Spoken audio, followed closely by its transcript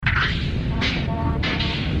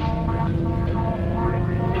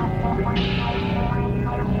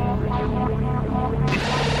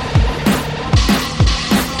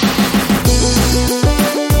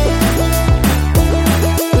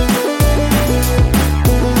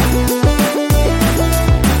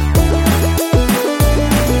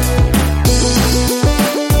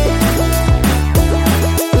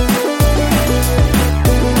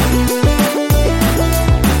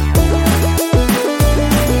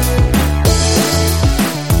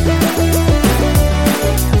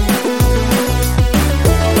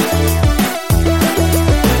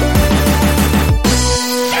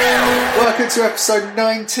to episode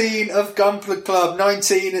 19 of Gunpla Club.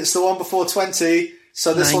 19, it's the one before 20,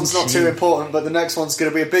 so this 19. one's not too important, but the next one's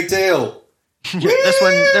going to be a big deal.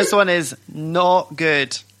 This one is not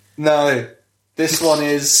good. No, this one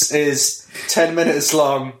is 10 minutes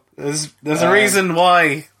long. There's a reason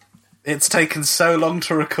why it's taken so long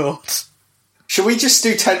to record. Should we just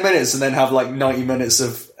do 10 minutes and then have like 90 minutes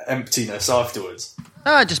of emptiness afterwards?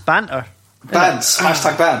 Just banter. Bants.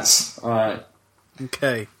 Hashtag bants. Alright.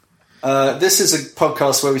 Okay. This is a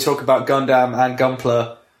podcast where we talk about Gundam and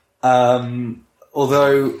Gunpla,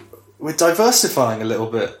 although we're diversifying a little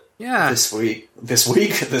bit this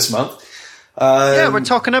month. We're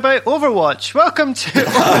talking about Overwatch. Welcome to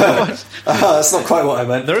Overwatch. That's not quite what I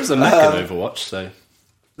meant. There is a mech in Overwatch, so...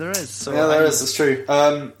 There is. So yeah, there is. That's true.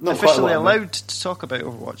 Not officially quite what I meant. allowed to talk about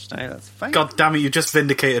Overwatch now. That's fine. God damn it, you just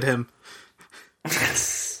vindicated him.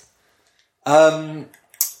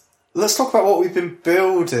 Let's talk about what we've been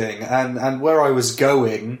building and where I was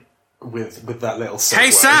going with that little segue.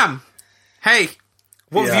 Hey, Sam! Hey!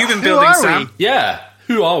 What have you been Who building, are Sam? we? Yeah,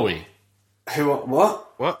 who are we? What?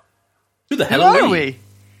 What? Who the hell Who are are we? we?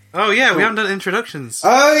 Oh, yeah, we haven't done introductions.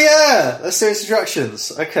 Oh yeah, let's do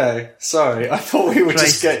introductions. Okay, sorry. I thought we were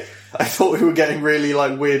getting really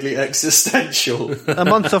like weirdly existential. A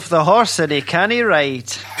month of the horse and he can't ride.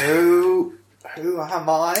 Who am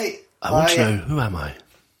I? I want to know, who am I?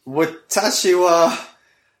 Watashi wa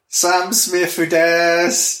Sam Smith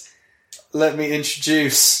desu. Let me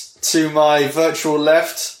introduce to my virtual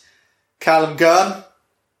left, Callum Gunn.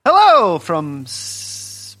 Hello from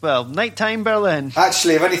nighttime Berlin.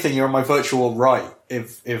 Actually, if anything, you're on my virtual right.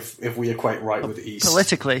 If we equate right with east.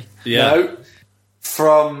 Politically. Yeah. No.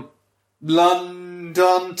 From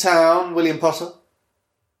London town, William Potter.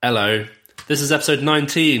 Hello. This is episode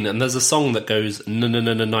 19, and there's a song that goes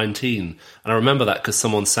 "19," and I remember that because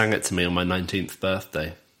someone sang it to me on my 19th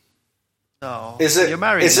birthday. Oh, Is it? You're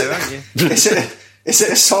married is now, it, aren't you? Is it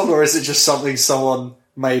a song or is it just something someone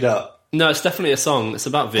made up? No, it's definitely a song. It's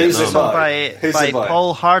about Who's Vietnam. it by? Who's by it by?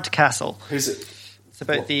 Paul Hardcastle. Who's it? It's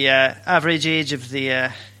about the average age of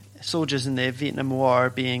the soldiers in the Vietnam War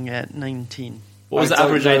being 19. What was I the don't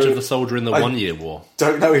average age know. of the soldier in the 1 year war?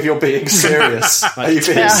 Don't know if you're being serious. Are you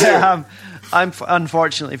being Yeah, serious? I'm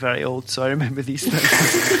unfortunately very old, so I remember these things.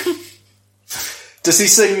 Does he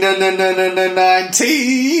sing 19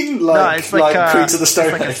 No, it's like Queen to the Stone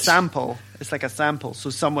it's like a Age? sample. It's like a sample. So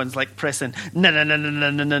someone's like pressing na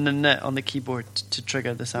on the keyboard to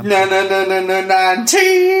trigger the sample. 19.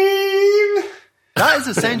 That is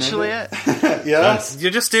essentially it. Yeah.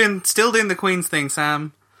 You're just still doing the Queen's thing,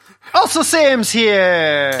 Sam. Also, Sam's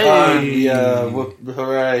here.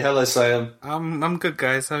 Hooray. Hello, Sam. I'm good,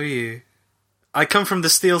 guys. How are you? I come from the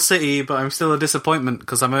Steel City, but I'm still a disappointment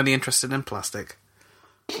because I'm only interested in plastic.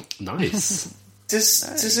 Nice.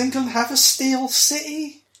 Does England have a steel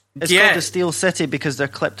city? It's Yeah. called the Steel City because they're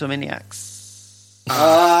kleptomaniacs. No,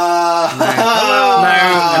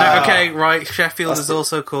 okay, right. Sheffield is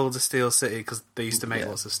also called the Steel City because they used to make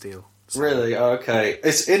lots of steel. Really? Oh, okay.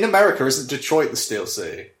 It's in America, isn't Detroit the steel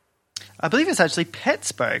city? I believe it's actually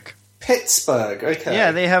Pittsburgh. Pittsburgh, okay.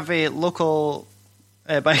 Yeah, they have a local...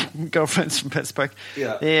 my girlfriend's from Pittsburgh.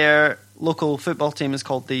 Yeah. Their local football team is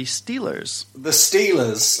called the Steelers. The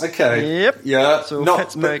Steelers, okay. Yep. Yeah. So not,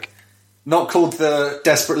 Pittsburgh... Not called the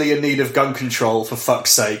desperately in need of gun control, for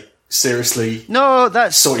fuck's sake. Seriously, No,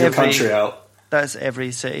 that's sort your country out. That's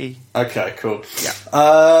every city. Okay, cool. Yeah.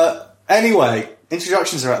 Anyway,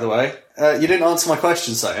 introductions are out of the way. You didn't answer my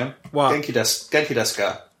question, Sam. What? Genki desu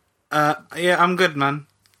ka? Yeah, I'm good, man.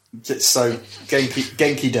 So,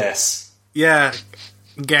 Genki des. Yeah,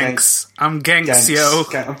 Genks. I'm Genks, yo.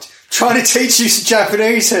 I'm trying to teach you some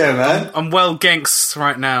Japanese here, man. I'm well Genks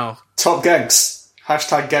right now. Top Genks.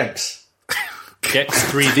 Hashtag Genks. Gex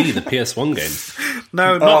 3D, the PS1 game.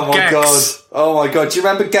 No, Oh not my Gex. god. Oh my god. Do you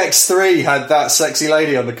remember Gex 3 had that sexy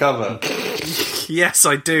lady on the cover? Yes,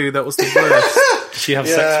 I do. That was the worst. Did she have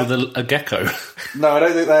Yeah. sex with a gecko? No, I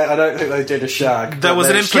don't think they did a shag. There but was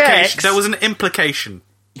an they- implication. Gex. There was an implication.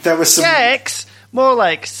 There was some Sex? More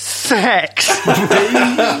like sex.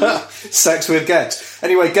 sex with Gex.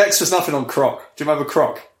 Anyway, Gex was nothing on Croc. Do you remember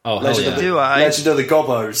Croc? Oh, hell Legend yeah. of the, Do I? Legend of the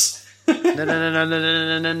Gobos. No,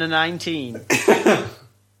 19.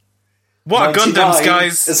 What are 99 Gundams,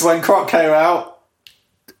 guys? is when Croc came out.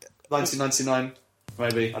 1999,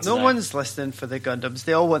 maybe. I don't No know. one's listening for the Gundams.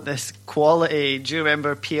 They all want this quality. Do you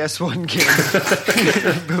remember PS1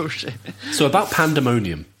 game? Bullshit. So about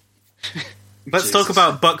Pandemonium. Let's talk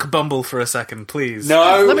about Buck Bumble for a second, please.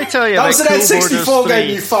 No. Let me tell you That about was an Cool N64 Borders game,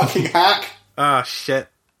 3. you fucking hack. Ah, shit.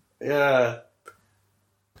 Yeah.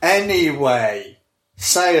 Anyway.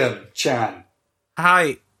 Sam-chan.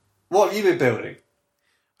 Hi. What have you been building?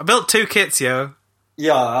 I built 2 kits, yo.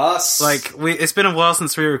 Yes. It's been a while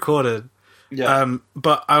since we recorded. Yeah.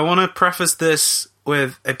 But I want to preface this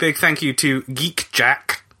with a big thank you to Geek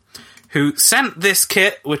Jack, who sent this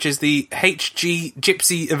kit, which is the HG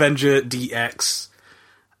Gypsy Avenger DX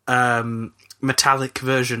metallic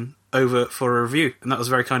version, over for a review, and that was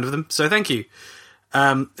very kind of them. So thank you.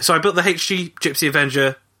 So I built the HG Gypsy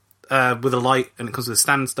Avenger with a light, and it comes with a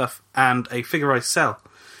stand and stuff, and a figurized cell.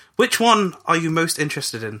 Which one are you most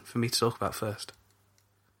interested in for me to talk about first?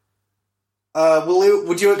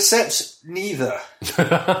 Would you accept neither?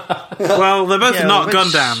 Well, they're both not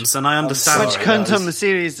Gundams, and I understand. Which Gundam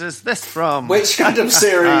series is this from? Which Gundam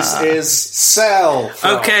series is Cell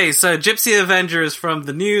from? Okay, so Gypsy Avenger is from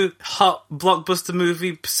the new hot blockbuster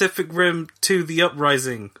movie Pacific Rim 2: The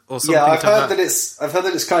Uprising, or something. Yeah, I've heard that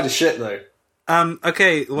it's kind of shit though.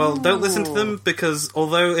 Okay, well, don't listen to them, because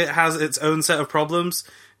although it has its own set of problems,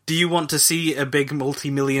 do you want to see a big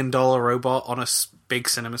multi-million-dollar robot on a big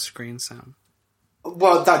cinema screen, Sam?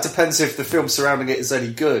 Well, that depends if the film surrounding it is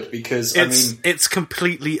any good, because, it's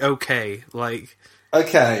completely okay,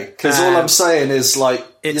 Okay, because all I'm saying is,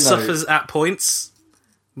 it suffers at points,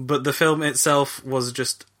 but the film itself was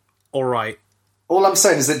just alright. All I'm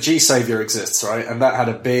saying is that G-Savior exists, right? And that had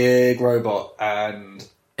a big robot, and...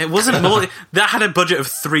 It wasn't more... That had a budget of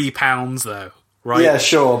 £3, though, right? Yeah,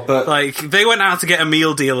 sure, but... they went out to get a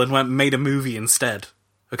meal deal and made a movie instead,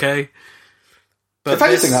 okay? But if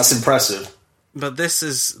anything, that's impressive. But this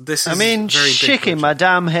is I mean, very shaking my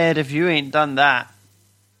damn head if you ain't done that.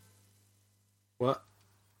 What?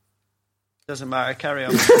 Doesn't matter, carry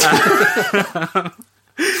on.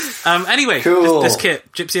 Anyway, cool. this kit,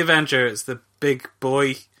 Gypsy Avenger, it's the big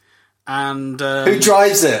boy, and... who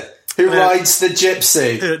drives it? Who rides the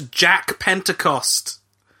Gypsy? Jack Pentecost.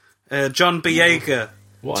 John Boyega.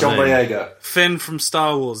 John Boyega. Finn from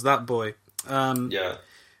Star Wars, that boy. Yeah.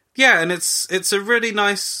 Yeah, and it's a really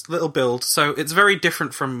nice little build. So it's very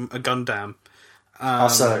different from a Gundam.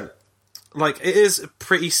 It is a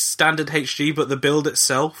pretty standard HG, but the build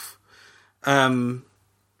itself, it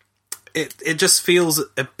just feels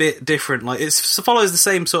a bit different. It follows the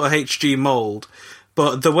same sort of HG mold,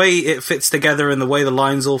 but the way it fits together and the way the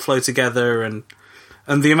lines all flow together and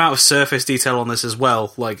the amount of surface detail on this as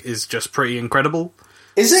well, is just pretty incredible.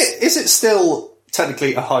 Is it still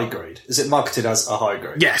technically a high grade? Is it marketed as a high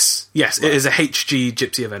grade? Yes, right. It is a HG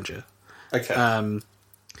Gypsy Avenger. Okay.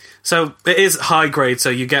 So it is high grade, so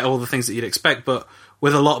you get all the things that you'd expect, but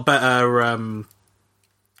with a lot better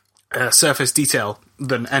surface detail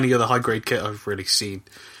than any other high grade kit I've really seen.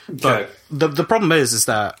 Okay. But the problem is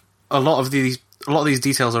that a lot of these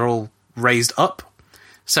details are all raised up,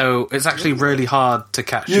 so it's actually really hard to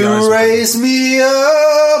catch. You raise me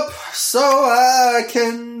up so I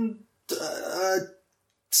can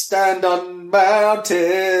stand on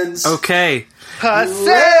mountains. Okay.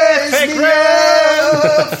 Pacific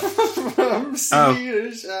Rim! From sea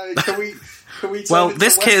to shine. Can we Well,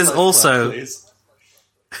 this kit is also... please?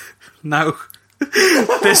 No.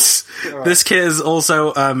 This kit is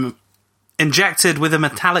also injected with a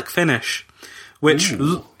metallic finish, which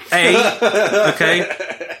okay,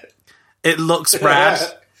 it looks rad.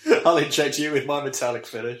 I'll inject you with my metallic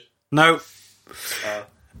finish. No.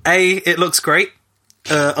 It looks great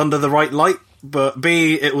under the right light, but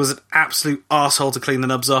B, it was an absolute arsehole to clean the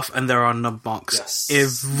nubs off, and there are nub marks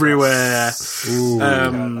everywhere. Ooh, I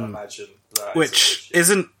can imagine that. Which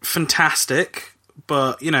isn't fantastic,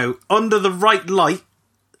 but, under the right light,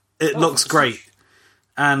 it looks great.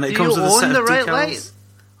 And it comes with a set of decals. Light?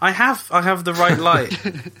 I have the right light.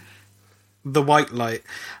 The white light.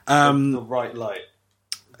 The right light.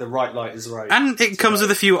 The right light is right. And it comes with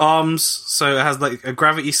a few arms, so it has a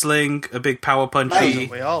gravity sling, a big power punchy.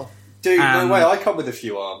 We all. Dude, no way, I come with a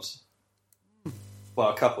few arms. Well,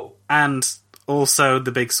 a couple. And also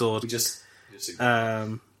the big sword.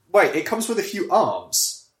 Wait, it comes with a few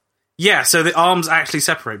arms? Yeah, so the arms actually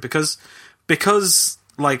separate, because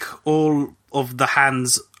all of the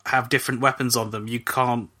hands have different weapons on them, you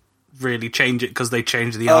can't really change it because they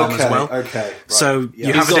change the arm as well. Okay, right. So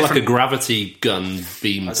you have He's got a gravity gun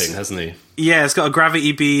beam thing, hasn't he? Yeah, it's got a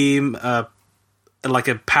gravity beam, a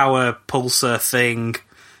power pulsar thing,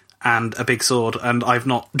 and a big sword. And I've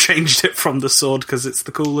not changed it from the sword because it's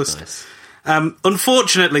the coolest. Nice.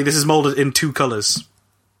 Unfortunately, this is molded in 2 colors.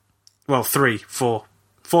 Well, 4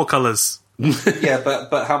 colors. Yeah,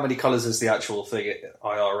 but how many colours is the actual thing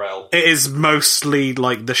IRL? It is mostly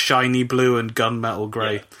the shiny blue and gunmetal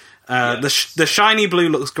grey. The shiny blue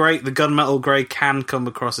looks great. The gunmetal grey can come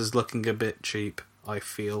across as looking a bit cheap, I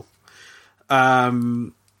feel. But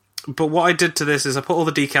what I did to this is I put all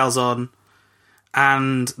the decals on,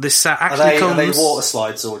 and this set Are actually they comes. water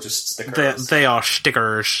slides or just stickers? They are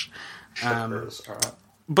stickers. Stickers, alright.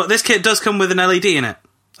 But this kit does come with an LED in it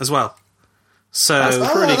as well. So That's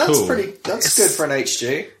good for an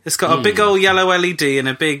HG. it's got a big old yellow LED and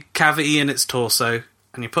a big cavity in its torso,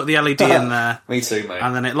 and you put the LED in there, Me too, mate.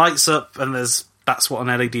 and then it lights up, and that's what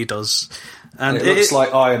an LED does. And it looks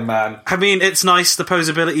like Iron Man. I mean, it's nice. The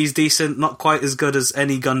posability is decent. Not quite as good as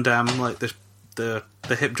any Gundam. Like the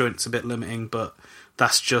hip joint's a bit limiting, but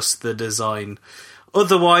that's just the design.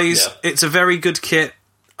 Otherwise, it's a very good kit.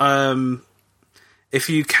 If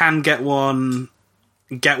you can get one,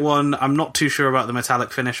 get one. I'm not too sure about the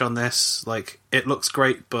metallic finish on this. Like, it looks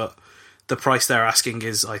great, but the price they're asking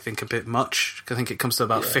is, I think, a bit much. I think it comes to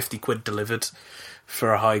about 50 quid delivered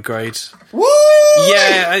for a high grade. Woo!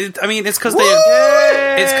 Yeah, I mean, it's because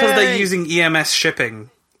they're using EMS shipping.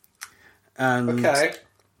 And, Okay.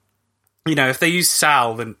 you know, if they use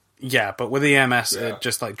SAL, then yeah, but with EMS, it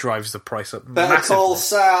just, like, drives the price up Better massively. call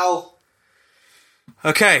Sal.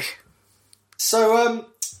 Okay. So,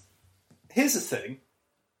 here's the thing.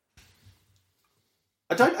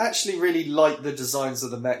 I don't actually really like the designs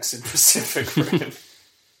of the mechs in Pacific Rim.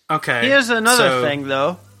 Okay. Here's another so- thing,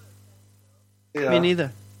 though. Yeah. Me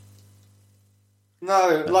neither.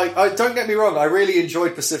 No, like, don't get me wrong, I really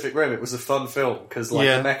enjoyed Pacific Rim. It was a fun film, because, like,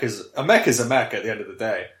 a mech is a mech at the end of the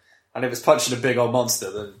day. And if it's punching a big old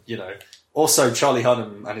monster, then, you know. Also, Charlie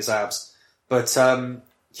Hunnam and his abs. But,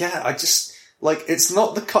 yeah, I just, like, it's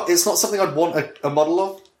not something I'd want a model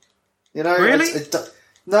of. You know? Really?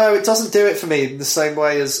 No, it doesn't do it for me in the same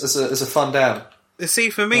way as a fun down.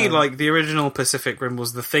 See, for me, like, the original Pacific Rim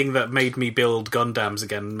was the thing that made me build Gundams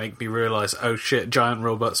again and make me realise, oh shit, giant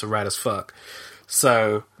robots are rad as fuck.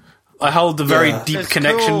 So, I hold a very deep It's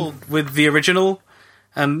connection cool. with the original.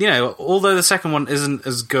 And, you know, although the second one isn't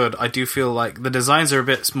as good, I do feel like the designs are a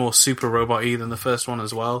bit more super robot-y than the first one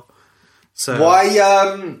as well. So Why?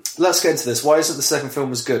 Let's get into this. Why isn't the second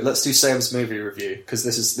film as good? Let's do Sam's movie review because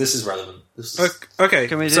this is relevant. This is... Okay,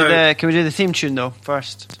 Can we do so the theme tune though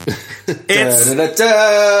first? it's Sam's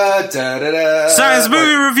Science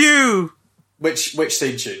Movie Review! Which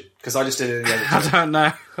theme tune? Because I just did it in the other I don't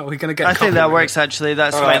know. Are we going to get I think that copyright? works actually.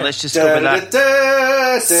 That's All fine. right. Let's just go with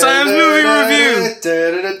that. Sam's Movie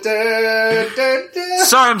Review.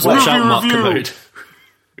 Science Watch Movie out, Mark Review! Commode.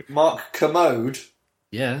 Mark Commode.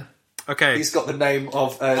 Yeah. Okay, He's got the name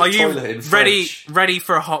of a are you toilet in ready French. ready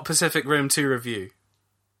for a Hot Pacific Rim 2 review?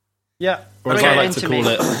 Yeah. Or as Okay. I like to Into call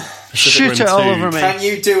me. it, Pacific Shoot Rim it all 2. over me. Can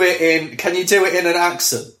you do it in an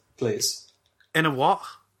accent, please? In a what?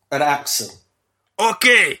 An accent.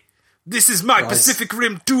 Okay, this is my Right. Pacific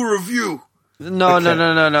Rim 2 review. No.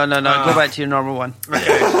 Go back to your normal one.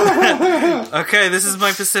 Okay, this is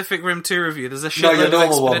my Pacific Rim 2 review. There's a shitload No, your of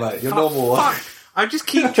normal one, expedit- mate. Your normal one. Fuck. I just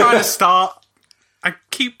keep trying to start.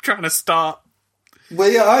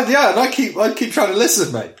 Well, yeah, and I keep trying to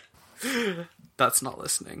listen, mate. That's not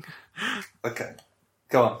listening. Okay,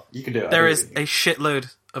 go on. You can do it. There is a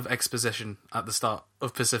shitload of exposition at the start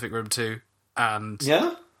of Pacific Rim 2, and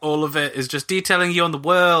Yeah. all of it is just detailing you on the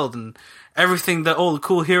world and everything that all the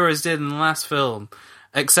cool heroes did in the last film,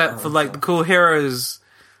 except for like the cool heroes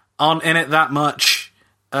aren't in it that much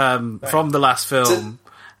from the last film.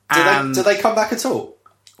 Do they come back at all?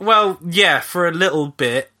 Well, yeah, for a little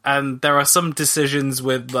bit, and there are some decisions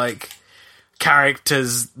with like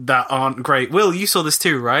characters that aren't great. Will, you saw this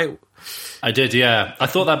too, right? I did, yeah. I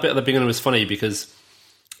thought that bit at the beginning was funny because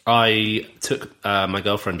I took my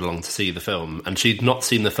girlfriend along to see the film, and she'd not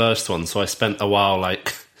seen the first one, so I spent a while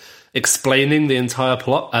like explaining the entire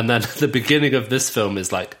plot, and then the beginning of this film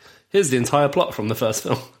is like, here's the entire plot from the first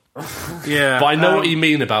film. Yeah, But I know what you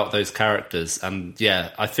mean about those characters, and yeah,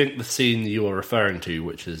 I think the scene you were referring to,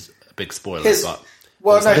 which is a big spoiler, Here's but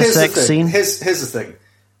the sex thing. scene. Here's the thing.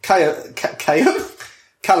 Callum,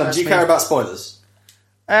 do you care about spoilers?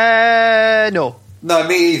 No. No,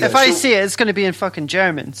 me either. If I see it, it's going to be in fucking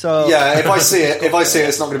German. So Yeah, if I see it,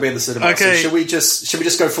 it's not going to be in the cinema. Okay. So should we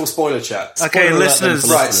just go full spoiler chat? Okay, Spoiler alert then listeners,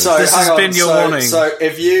 for Right. So this hang has on. been your so, warning. So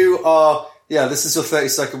if you are, this is your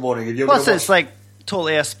 30-second warning. If you're plus gonna it's like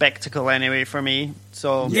totally a spectacle anyway for me.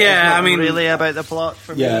 So Yeah, it's not I mean- really about the plot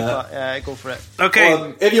for me. Yeah. But go for it.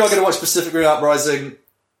 okay. if you are going to watch Pacific Rim Uprising,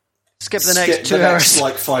 Skip the skip next 2 the next hours.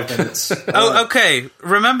 like 5 minutes. Oh, okay.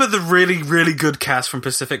 Remember the really, really good cast from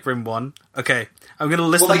Pacific Rim 1? Okay, I'm going to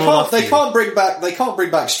list Well, them all off. they for you. can't bring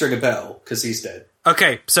back Stringer Bell because he's dead.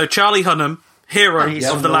 Okay, so Charlie Hunnam, hero He's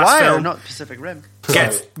of on the the last wire, film, not Pacific Rim.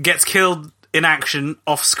 gets killed in action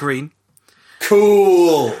off screen.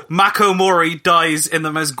 Cool. Mako Mori dies in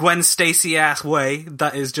the most Gwen Stacy ass way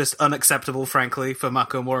that is just unacceptable, frankly, for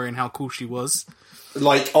Mako Mori and how cool she was.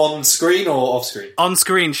 Like on screen or off screen? On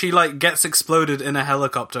screen, she like gets exploded in a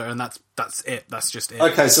helicopter, and that's it. That's just it.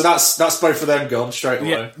 Okay, so that's both of them gone straight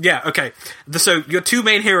away. Yeah. Okay. So your two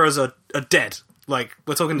main heroes are dead. Like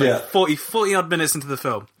we're talking like 40 odd minutes into the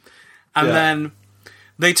film, and then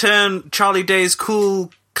they turn Charlie Day's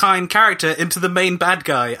cool, kind character into the main bad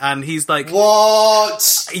guy, and he's like,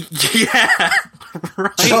 "What? Yeah,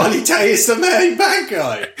 right. Charlie Day is the main bad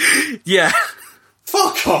guy? Yeah,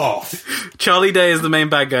 fuck off." Charlie Day is the main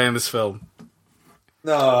bad guy in this film.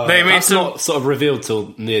 No, they made That's not sort of revealed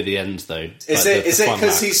till near the end, though. Is it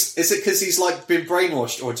because he's like been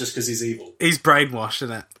brainwashed, or just because he's evil? He's brainwashed,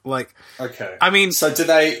 isn't it? Like, okay. I mean, so do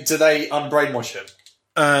they unbrainwash him?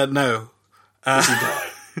 No. Does he die?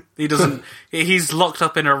 He doesn't. He's locked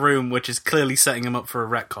up in a room, which is clearly setting him up for a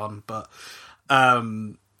retcon. But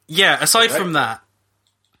aside from that,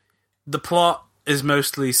 the plot is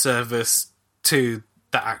mostly service to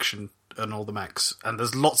the action and all the mechs, and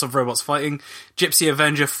there's lots of robots fighting. Gypsy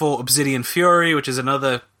Avenger fought Obsidian Fury, which is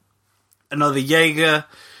another Jaeger,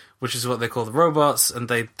 which is what they call the robots, and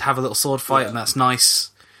they have a little sword fight, and that's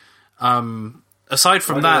nice. Aside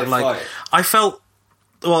from that, like, I felt,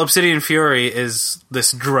 well, Obsidian Fury is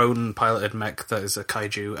this drone piloted mech that is a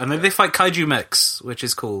kaiju, and then they fight kaiju mechs, which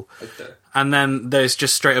is cool. Okay. And then there's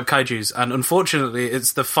just straight up kaijus, and unfortunately,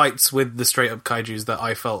 it's the fights with the straight up kaijus that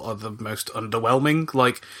I felt are the most underwhelming.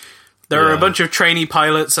 Like, there are a bunch of trainee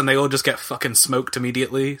pilots, and they all just get fucking smoked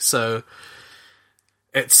immediately. So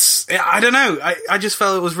I don't know. I just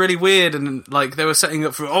felt it was really weird, and like they were setting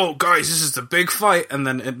up for, oh guys, this is the big fight, and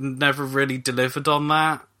then it never really delivered on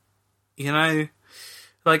that. You know,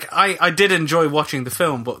 like I did enjoy watching the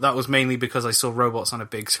film, but that was mainly because I saw robots on a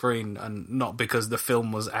big screen, and not because the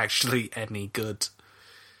film was actually any good.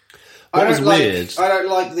 What was weird? I don't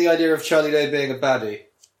like the idea of Charlie Day being a baddie.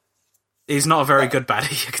 He's not a very good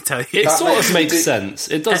baddie, I can tell you. It sort of makes sense.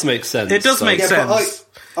 It does make sense. It does make sense.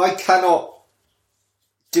 But I cannot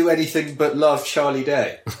do anything but love Charlie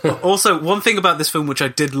Day. Also, one thing about this film which I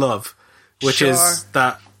did love, which is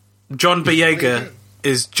that John Boyega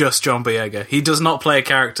is just John Boyega. He does not play a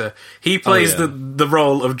character. He plays the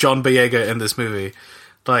role of John Boyega in this movie.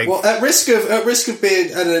 Like, well, at risk of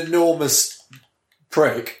being an enormous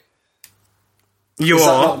prick. You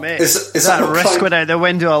are. Is that risk went out the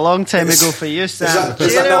window a long time ago for you, Sam?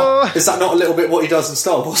 Is that not a little bit what he does in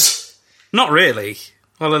Star Wars? Not really.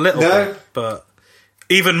 Well, a little bit, but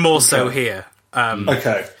even more so here.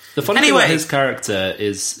 Okay. The funny thing about his character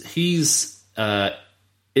is he's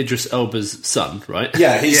Idris Elba's son, right?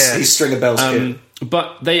 Yeah, he's Stringer Bell's kid.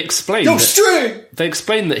 But they explain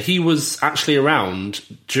that he was actually around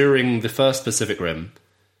during the first Pacific Rim.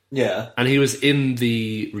 Yeah. And he was in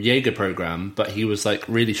the Jaeger program, but he was like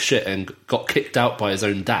really shit and got kicked out by his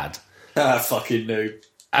own dad. Fucking noob.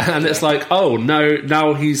 And it's like, oh no,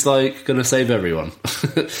 now he's like gonna save everyone.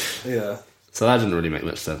 Yeah. So that didn't really make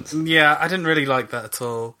much sense. Yeah, I didn't really like that at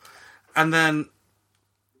all. And then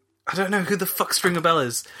I don't know who the fuck Stringer Bell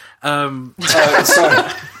is. Sorry.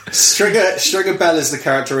 Stringer Bell is the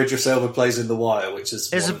character Idris Elba plays in The Wire, which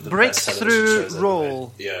is a one of the breakthrough best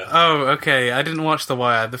role. Yeah. Oh, okay. I didn't watch The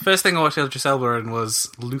Wire. The first thing I watched Idris Elba in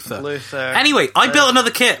was Luther. Anyway, I built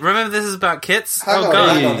another kit. Remember, this is about kits. Hang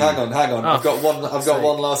on. Oh, I've got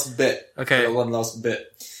one last bit. Okay. I've got one last bit.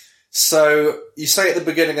 So you say at the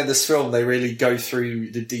beginning of this film they really go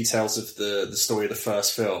through the details of the story of the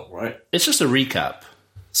first film, right? It's just a recap.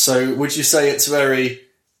 So would you say it's very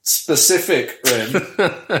specific, Rim?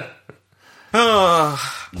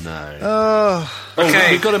 Oh no.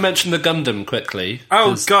 Okay, we've got to mention the Gundam quickly.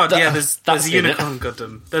 Oh god, there's a unicorn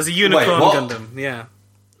Gundam. There's a unicorn Gundam. Yeah.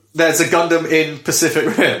 There's a Gundam in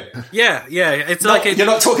Pacific Rim. Yeah. It's you're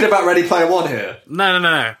not talking about Ready Player One here.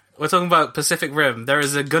 No. We're talking about Pacific Rim. There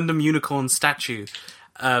is a Gundam unicorn statue.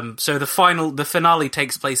 So the finale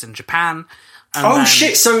takes place in Japan.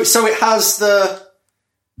 Shit! So it has the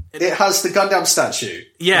Gundam statue.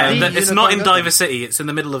 Yeah, it's not in Diver City. It's in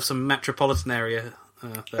the middle of some metropolitan area.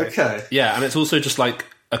 Okay. Yeah, and it's also just like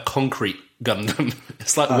a concrete Gundam.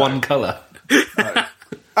 It's like one colour.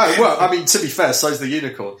 Oh, well, I mean, to be fair, so's the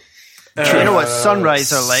unicorn. You know what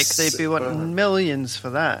Sunrise are like? They'd be wanting millions for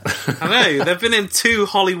that. I know. They've been in 2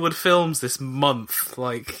 Hollywood films this month.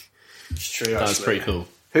 Like, it's true. That's pretty cool.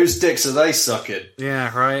 Whose dicks are they sucking?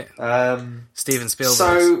 Yeah, right. Steven Spielberg.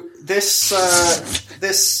 So this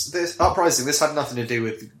Uprising, this had nothing to do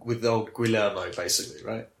with old Guillermo, basically,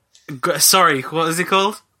 right? Sorry, what is he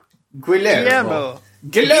called? Guillermo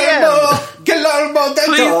del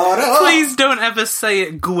Toro. Please don't ever say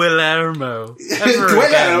it Guillermo.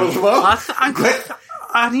 Guillermo.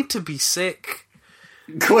 I need to be sick.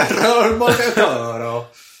 Guillermo del Toro.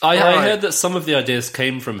 I heard that some of the ideas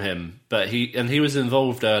came from him, but he was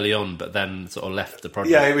involved early on, but then sort of left the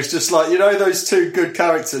project. Yeah, he was just like, those two good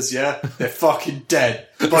characters, yeah? They're fucking dead.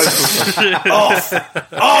 Both of them.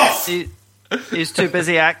 Off! He's too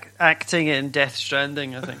busy acting in Death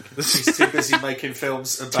Stranding, I think. He's too busy making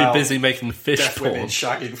films about... Too busy making fish deaf porn. women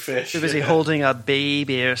shagging fish. Too busy holding a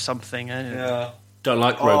baby or something. I don't know. Yeah. Don't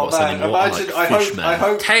like robots anymore. Imagine, I like fish, I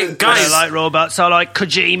hope Hey, that- guys. I don't like robots, I like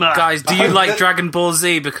Kojima. Guys, do you like Dragon Ball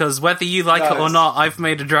Z? Because whether you like it or Guys. not, I've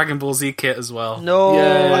made a Dragon Ball Z kit as well. No.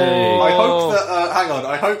 Yay. I hope that, hang on,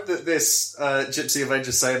 I hope that this Gypsy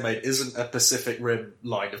Avenger Saiyan Maid isn't a Pacific Rim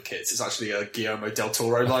line of kits. It's actually a Guillermo del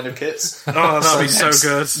Toro line of kits. Oh, that'd be so next-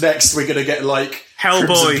 good. Next, we're going to get, like,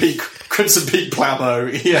 Hellboy. Crimson Peak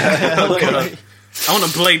Plamo. Yeah. I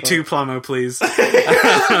want a Blade 2 Plamo, please.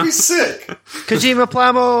 That'd be sick. Kojima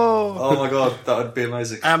Plamo. Oh my god, that would be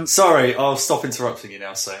amazing. Sorry, I'll stop interrupting you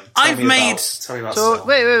now, Sam. Tell me about So Cell.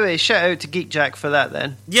 wait. Shout out to Geek Jack for that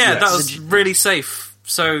then. Yeah, Yes. that was really safe.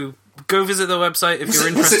 So go visit their website if you're Was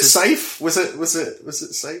interested. it safe? Was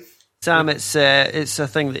it safe? Sam, it's a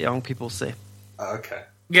thing that young people say. Oh, okay.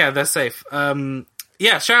 Yeah, they're safe.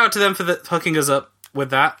 Yeah, shout out to them for hooking us up with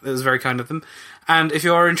that. It was very kind of them. And if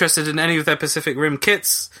you are interested in any of their Pacific Rim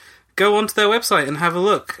kits, go onto their website and have a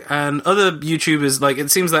look. And other YouTubers, like, it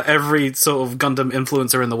seems that every sort of Gundam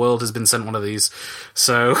influencer in the world has been sent one of these.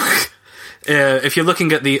 So, if you're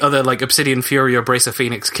looking at the other, like, Obsidian Fury or Bracer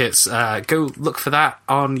Phoenix kits, go look for that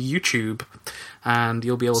on YouTube, and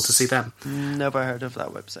you'll be able to see them. Never heard of that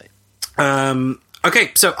website.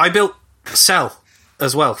 Okay, so I built Cell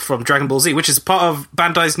as well from Dragon Ball Z, which is part of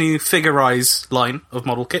Bandai's new Figure-Rise line of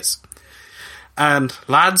model kits. And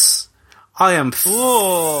lads, I am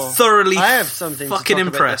thoroughly I have something fucking to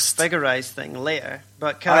talk impressed. about the Figure-Rise thing later,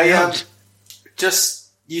 but carry on. Just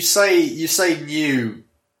you say new.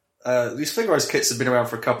 These Figure-Rise kits have been around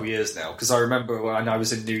for a couple of years now, because I remember when I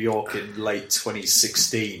was in New York in late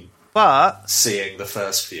 2016 But seeing the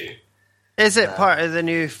first few. is it part of the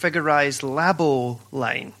new Figure-Rise Labo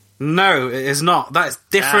line? No, it is not. That is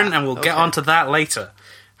different, and we'll get onto that later.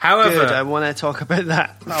 However, Good, I want to talk about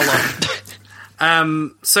that a lot.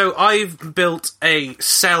 So I've built a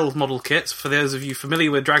Cell model kit. For those of you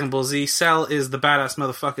familiar with Dragon Ball Z, Cell is the badass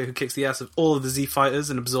motherfucker who kicks the ass of all of the Z fighters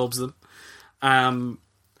and absorbs them.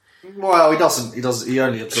 Well, he doesn't. He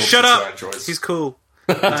only absorbs Shut the up! androids. He's cool.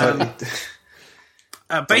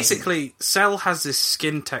 Basically, Cell has this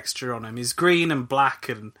skin texture on him. He's green and black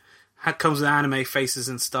and comes with anime faces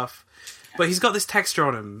and stuff. But he's got this texture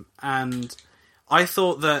on him, and I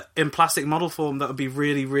thought that in plastic model form that would be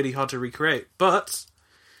really, really hard to recreate. But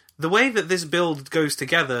the way that this build goes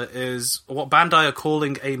together is what Bandai are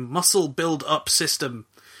calling a muscle build-up system,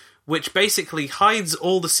 which basically hides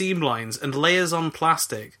all the seam lines and layers on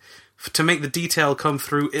plastic to make the detail come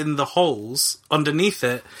through in the holes underneath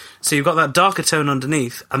it. So you've got that darker tone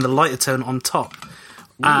underneath and the lighter tone on top.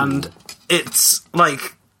 Ooh. And it's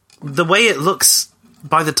like, the way it looks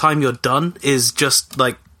by the time you're done is just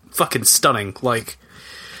like fucking stunning. Like,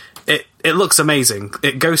 it looks amazing.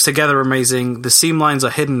 It goes together amazing. The seam lines are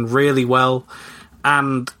hidden really well.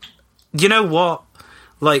 And you know what?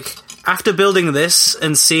 Like, after building this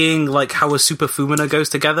and seeing like how a Super Fumina goes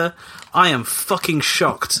together, I am fucking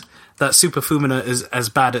shocked that Super Fumina is as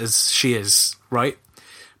bad as she is, right?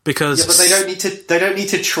 Because yeah, but they don't need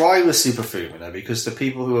to try with Super Fumina, because the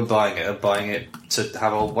people who are buying it to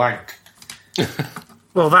have a wank.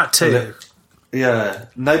 Well, that too. Yeah,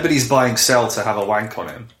 nobody's buying Cell to have a wank on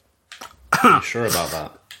him. Are you sure about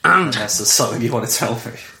that? Unless there's something you want to tell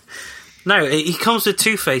me. No, he comes with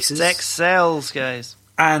two faces. Sex sells, guys.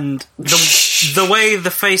 And the way the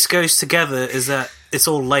face goes together is that it's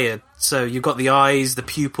all layered. So you've got the eyes, the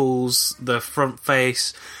pupils, the front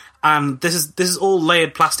face, and this is all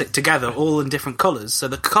layered plastic together, all in different colours. So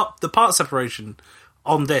the part separation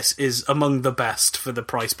on this is among the best for the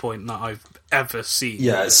price point that I've ever seen.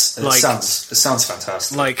 Yeah, it sounds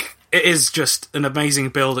fantastic. Like, it is just an amazing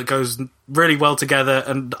build. It goes really well together,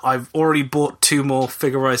 and I've already bought 2 more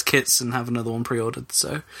Figure-Rise kits and have another one pre-ordered.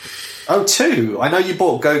 So, 2? I know you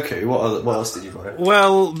bought Goku. What else did you buy?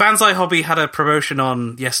 well, Banzai Hobby had a promotion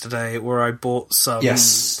on yesterday where I bought some.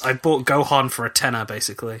 Yes, I bought Gohan for a tenner,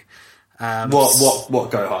 basically. What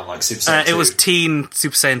Gohan, like Super Saiyan 2? It was Teen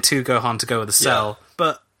Super Saiyan 2 Gohan to go with the Cell. Yeah.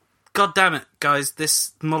 But god damn it, guys,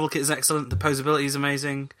 this model kit is excellent. The posability is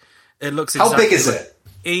amazing. It looks exactly. How big is it?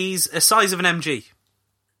 He's a size of an MG.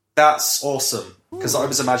 That's awesome, because I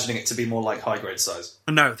was imagining it to be more like high grade size.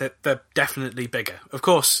 No, they're definitely bigger. Of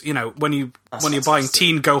course, you know, when you're buying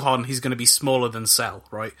Teen Gohan, he's going to be smaller than Cell,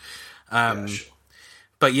 right? Yeah, sure.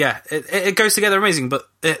 But yeah, it goes together amazing, but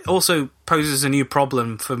it also poses a new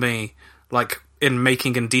problem for me, like, in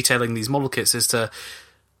making and detailing these model kits, is to,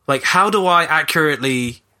 like, how do I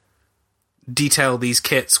accurately detail these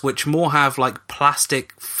kits, which more have, like,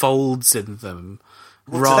 plastic folds in them,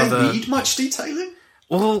 Do they need much detailing?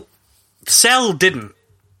 Well, Cell didn't,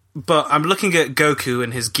 but I'm looking at Goku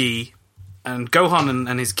and his gi, and Gohan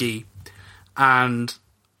and his gi, and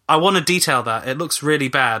I want to detail that. It looks really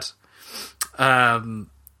bad.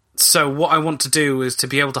 So what I want to do is to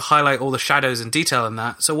be able to highlight all the shadows and detail in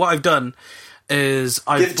that. So what I've done is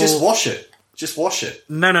just wash it. Just wash it.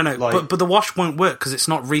 No. Like... But the wash won't work because it's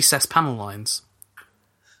not recessed panel lines.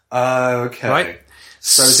 Okay. Right?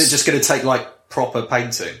 So is it just going to take, like, proper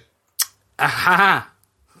painting? I've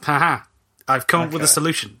come up with a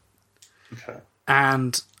solution. Okay.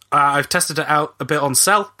 And I've tested it out a bit on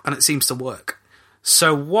Cell, and it seems to work.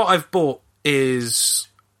 So what I've bought is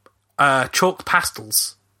chalk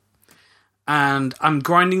pastels. And I'm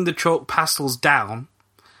grinding the chalk pastels down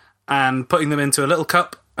and putting them into a little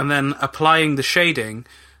cup and then applying the shading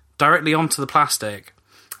directly onto the plastic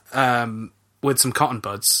with some cotton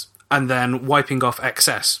buds and then wiping off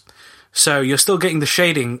excess. So you're still getting the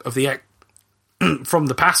shading of the from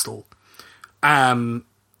the pastel. And,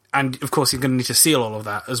 of course, you're going to need to seal all of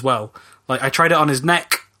that as well. Like, I tried it on his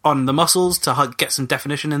neck, on the muscles, to get some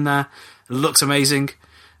definition in there. It looks amazing.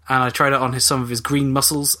 And I tried it on some of his green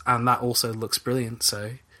muscles, and that also looks brilliant.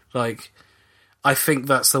 So, like, I think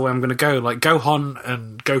that's the way I'm going to go. Like, Gohan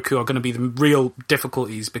and Goku are going to be the real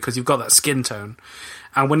difficulties because you've got that skin tone.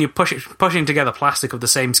 And when you're pushing together plastic of the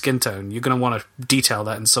same skin tone, you're going to want to detail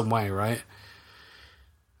that in some way, right?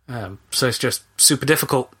 So it's just super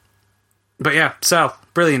difficult. But yeah, Cell,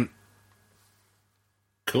 brilliant.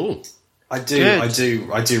 Cool. I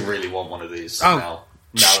do really want one of these now.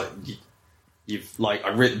 Now that you've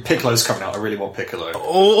Piccolo's coming out, I really want Piccolo.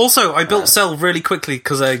 Also, I built Cell really quickly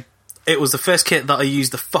because it was the first kit that I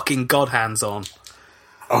used the fucking God Hands on.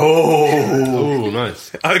 Oh,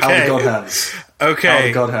 nice. Okay. How the God Hands? Okay. How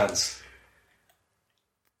the God Hands?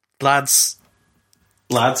 Lads.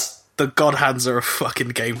 The God Hands are a fucking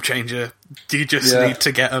game changer. You just need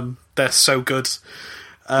to get them. They're so good.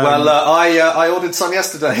 I ordered some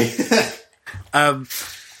yesterday.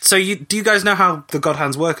 So do you guys know how the God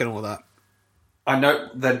Hands work and all that? I know.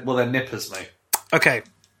 They're nippers, mate. Okay,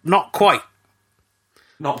 not quite.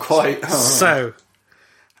 Not quite. Oh. So,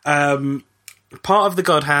 part of the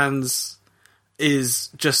God Hands is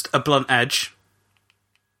just a blunt edge,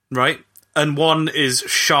 right? And one is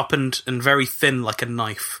sharpened and very thin like a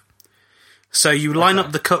knife. So you line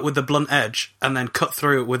up the cut with the blunt edge and then cut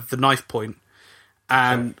through it with the knife point,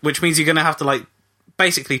 and which means you're going to have to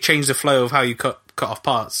basically change the flow of how you cut off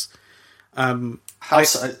parts.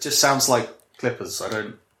 It just sounds like clippers. I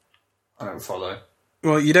don't follow.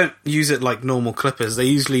 Well, you don't use it like normal clippers. They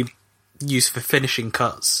usually use for finishing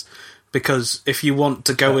cuts, because if you want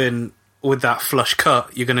to go in with that flush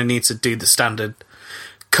cut, you're going to need to do the standard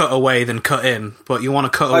cut away then cut in, but you want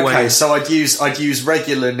to cut away. Okay, so I'd use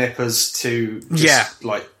regular nippers to just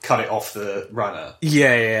cut it off the runner.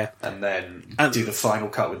 Yeah. And then do the final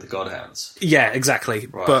cut with the God Hands. Yeah, exactly.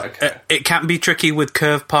 Right, but it can be tricky with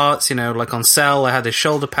curved parts, like on Cell I had his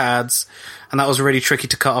shoulder pads, and that was really tricky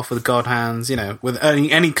to cut off with the God Hands. With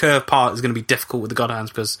any curved part is going to be difficult with the God Hands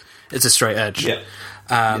because it's a straight edge.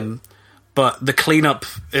 Yeah. But the cleanup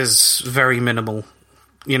is very minimal.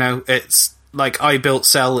 It's like I built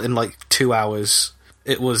Cell in 2 hours.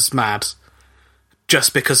 It was mad,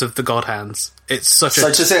 just because of the God Hands. It's such a.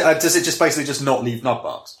 So does it just basically just not leave nub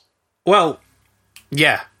marks? Well,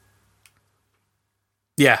 yeah.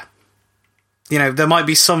 There might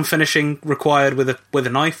be some finishing required with a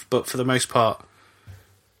knife, but for the most part,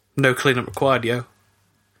 no cleanup required.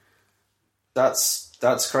 That's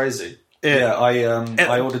crazy.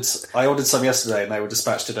 I ordered some yesterday and they were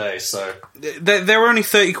dispatched today. So they were only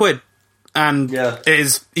 £30. And it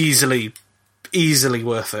is easily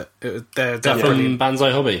worth it. They're from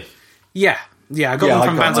Banzai Hobby. Yeah, I got them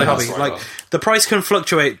from Banzai Hobby. Right, the price can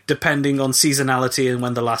fluctuate depending on seasonality and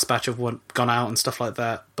when the last batch have gone out and stuff like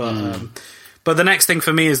that. But the next thing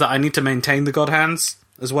for me is that I need to maintain the God Hands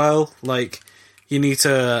as well. You need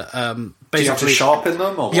to basically. Do you have to sharpen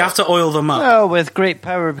them, or you have to oil them up. Well, with great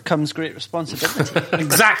power comes great responsibility.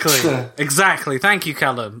 Exactly. Thank you,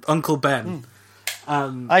 Callum, Uncle Ben.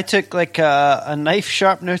 I took a knife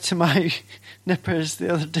sharpener to my nippers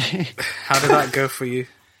the other day. How did that go for you?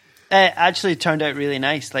 It actually turned out really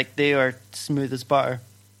nice. They are smooth as butter.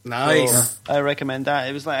 Nice. So I recommend that.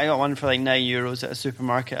 It was I got one for €9 at a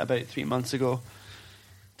supermarket about 3 months ago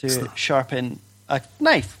to sharpen a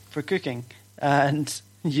knife for cooking, and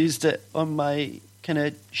used it on my kind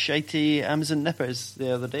of shitey Amazon nippers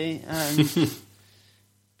the other day, and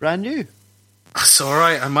brand new. That's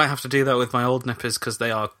alright, I might have to do that with my old nippers because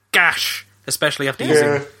they are gash, especially after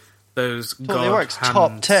using those Totally god works. hands.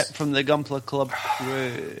 Top tip from the Gunpla Club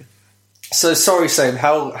crew. So sorry, Sam.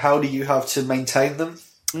 How do you have to maintain them?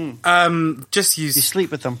 Just use You sleep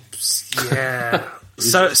with them.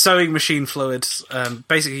 sewing machine fluids.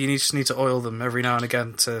 Basically, you just need to oil them every now and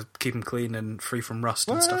again to keep them clean and free from rust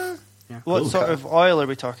and stuff. Yeah. What sort of oil are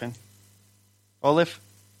we talking? Olive?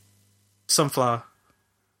 Sunflower.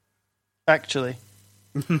 Actually.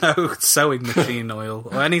 No, sewing machine oil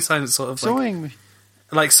or any kind of sort of Sewing.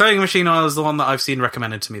 sewing machine oil is the one that I've seen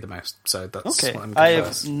recommended to me the most. So that's Okay. what I'm I going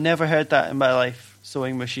have never heard that in my life.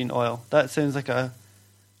 Sewing machine oil. That sounds like a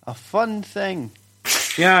fun thing.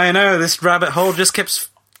 Yeah, I know. This rabbit hole just keeps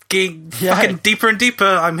getting fucking deeper and deeper.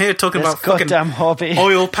 I'm here talking This about fucking goddamn hobby.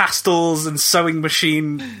 oil pastels and sewing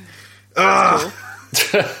machine. Ugh.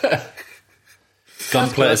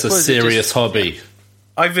 Gunpla is a serious hobby.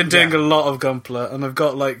 I've been doing a lot of Gunpla, and I've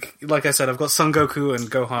got like I said, I've got Son Goku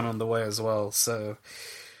and Gohan on the way as well. So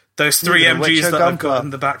those 3 MGs that I've got in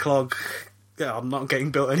the backlog, I'm not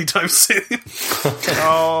getting built anytime soon.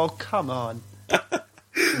 Oh, come on.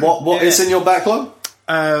 What is in your backlog?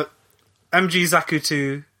 MG Zaku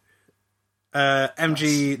 2,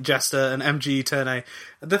 MG Jester, and MG Turn A.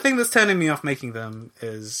 The thing that's turning me off making them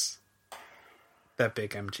is they're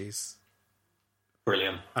big MGs.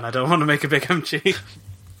 Brilliant. And I don't want to make a big MG.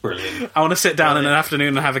 Brilliant. I want to sit down in an afternoon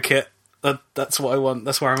and have a kit. That's what I want.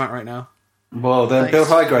 That's where I'm at right now. Well, then build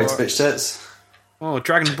high grades, bitch tits. Oh,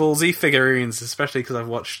 Dragon Ball Z figurines, especially because I've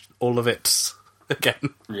watched all of it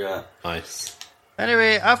again. Yeah. Nice.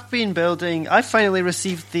 Anyway, I finally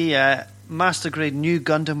received the Master Grade New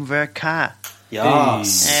Gundam Verka.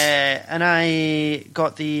 Yes. And I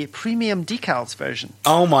got the premium decals version.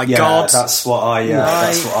 Oh my Yeah, god! that's what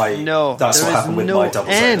I know. That's what happened with my double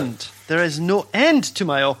end. There is no end to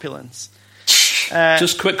my opulence.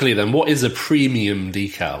 Just quickly then, what is a premium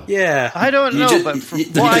decal? Yeah, I don't know, but from you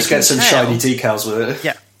what just I get can some tell, shiny decals with it.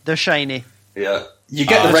 Yeah, they're shiny. Yeah, you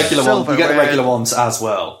get the regular one. You get the regular ones as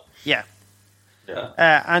well. Yeah.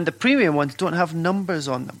 Yeah. And the premium ones don't have numbers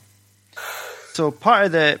on them. So part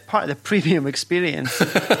of the premium experience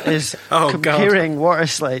is comparing water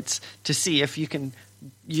slides to see if you can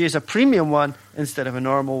use a premium one instead of a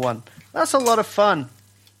normal one. That's a lot of fun.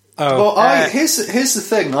 Well, here's the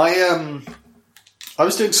thing. I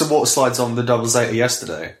was doing some water slides on the Double Zeta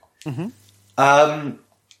yesterday. Mm-hmm.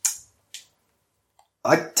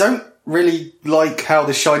 I don't really like how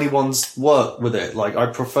the shiny ones work with it. Like, I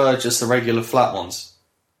prefer just the regular flat ones.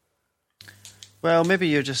 Well, maybe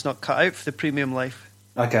you're just not cut out for the premium life.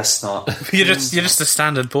 I guess not. you're just a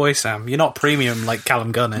standard boy, Sam. You're not premium like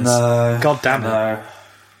Callum Gunn is. No. God damn it.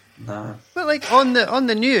 No. But like on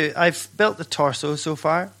the new, I've built the torso so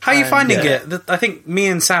far. How are you finding Yeah. it? I think me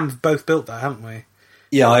and Sam have both built that, haven't we?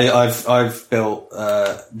 Yeah, I've built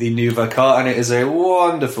the new Verka, and it is a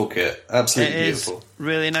wonderful kit. Absolutely It beautiful. is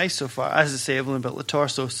really nice so far. As I say, I've only built the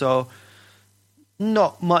torso, so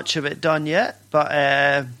not much of it done yet. But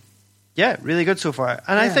yeah, really good so far.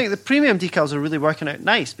 And I think the premium decals are really working out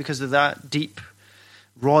nice because of that deep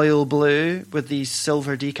royal blue with these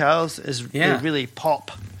silver decals they really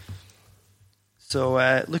pop.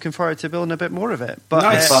 So looking forward to building a bit more of it. But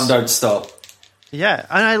Nice. Fun don't stop. yeah,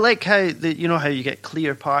 and I like how how you get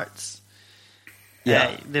clear parts.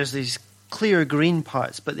 Yeah. There's these clear green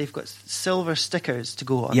parts, but they've got silver stickers to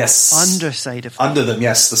go on Yes. the underside of them. Under them,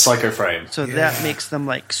 yes, the Psycho Frame. So that makes them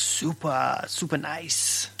like super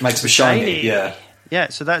nice. Makes them shiny, yeah. Yeah,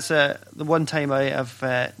 so that's the one time I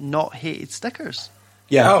have not hated stickers.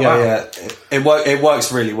 Yeah, Oh, wow. yeah. It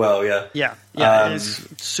works really well, yeah. Yeah, it is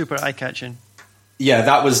super eye-catching. Yeah,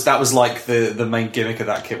 that was like the main gimmick of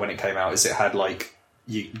that kit when it came out, is it had like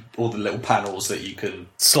all the little panels that you can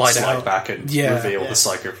Slide out. back and reveal the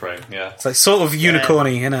Psycho Frame, yeah. It's like sort of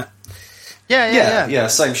unicorny, innit? Yeah.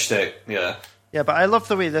 Same shtick, yeah. Yeah, but I love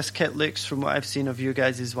the way this kit looks from what I've seen of you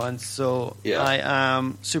guys' ones, so Yeah. I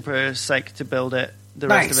am super psyched to build it, the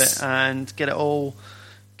rest of it, and get it all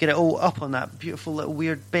up on that beautiful little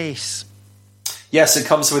weird base. Yes, it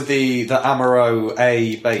comes with the Amaro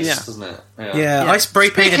A base, doesn't it? Yeah, I spray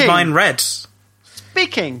painted Speaking- mine red.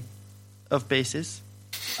 Speaking of bases,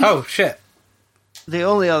 Oh, shit. the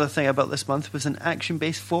only other thing I built this month was an Action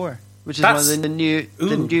Base 4, which is That's- one of the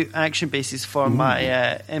new action bases for my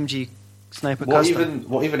MG Sniper What Custom.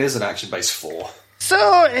 even is an action base for?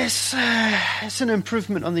 So it's an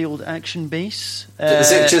improvement on the old Action Base.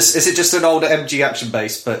 Is it just an older MG action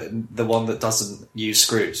base, but the one that doesn't use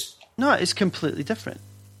screws? No, it's completely different.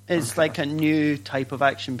 It's like a new type of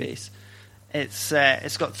action base.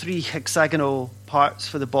 It's got 3 hexagonal parts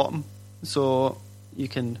for the bottom, so you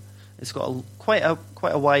can. It's got quite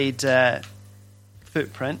a wide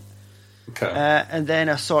footprint, and then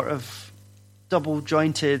a sort of double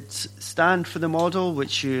jointed stand for the model,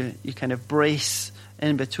 which you kind of brace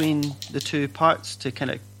in between the 2 parts to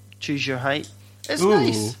kind of choose your height. It's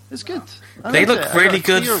nice. It's good. They look really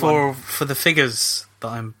good for the figures that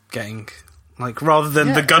I'm getting. Like, rather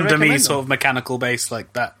than the Gundam-y sort of mechanical base,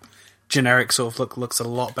 like that generic sort of look looks a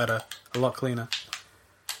lot better, a lot cleaner.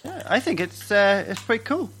 Yeah, I think it's pretty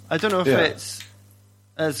cool. I don't know if it's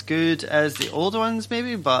as good as the old ones,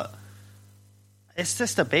 maybe, but it's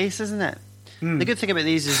just a base, isn't it? The good thing about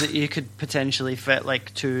these is that you could potentially fit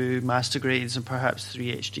like 2 master grades and perhaps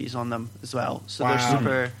 3 HGs on them as well. So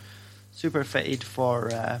they're super fitted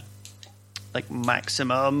for like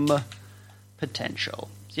maximum potential.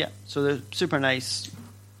 Yeah, so they're super nice,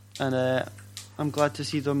 and I'm glad to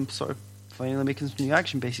see them sort of finally making some new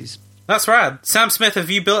action bases. That's rad. Sam Smith,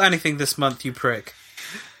 have you built anything this month, you prick?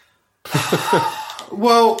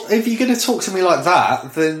 Well, if you're going to talk to me like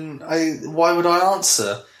that, then why would I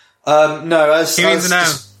answer? No, as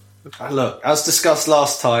discussed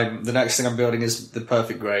last time, the next thing I'm building is the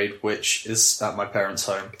perfect grade, which is at my parents'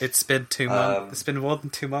 home. It's been 2 months. It's been more than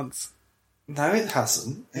 2 months. No, it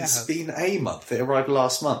hasn't. It's been a month. It arrived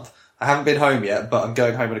last month. I haven't been home yet, but I'm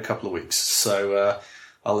going home in a couple of weeks, so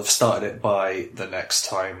I'll have started it by the next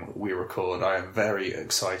time we record. I am very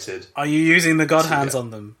excited. Are you using the God Hands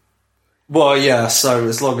on them? Well, yeah, so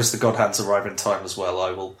as long as the God Hands arrive in time as well,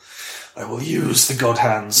 I will use the God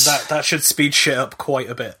Hands. That should speed shit up quite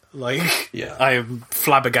a bit. Like, I am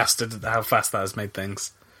flabbergasted at how fast that has made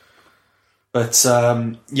things. But,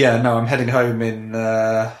 I'm heading home in,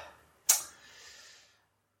 I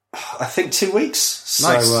think 2 weeks.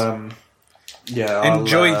 Nice. So,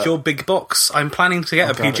 enjoy your big box. I'm planning to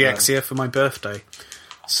get a PGXia for my birthday.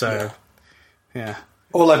 So, yeah.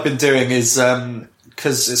 All I've been doing is,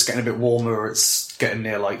 because it's getting a bit warmer, it's getting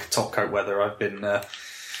near like top coat weather, I've been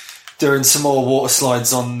doing some more water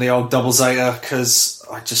slides on the old Double Zeta, because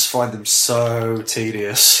I just find them so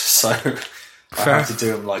tedious. So I have to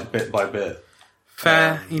do them like bit by bit.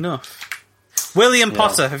 Fair enough. William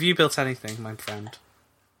Potter, have you built anything, my friend?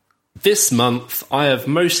 This month, I have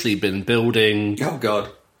mostly been building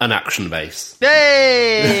an action base.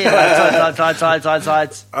 Yay!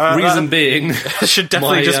 Sides. Reason being... should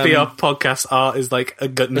definitely just be our podcast art is like a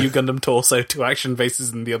new Gundam torso, 2 action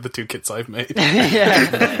bases, and the other 2 kits I've made.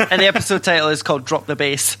 Yeah. And the episode title is called Drop the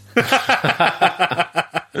Base.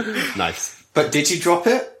 Nice. But did you drop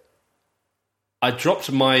it? I dropped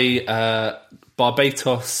my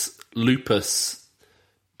Barbatos Lupus,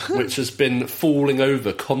 which has been falling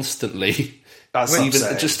over constantly. That's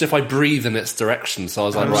even just if I breathe in its direction. So I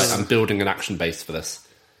was like, right, I'm building an action base for this.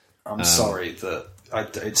 I'm sorry that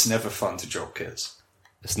it's never fun to drop kits.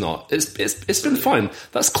 It's not. It's been fine.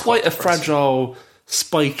 That's quite a fragile,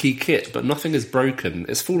 spiky kit, but nothing is broken.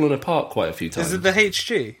 It's fallen apart quite a few times. Is it the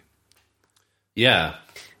HG? Yeah.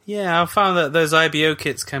 Yeah, I found that those IBO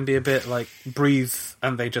kits can be a bit like breathe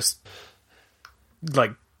and they just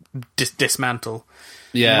like dismantle.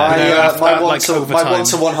 Yeah, my 1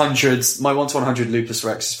 to 100 Lupus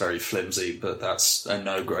Rex is very flimsy, but that's a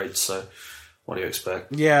no grade. So, what do you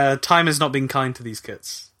expect? Yeah, time has not been kind to these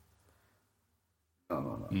kits.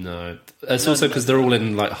 No, it's also because they're all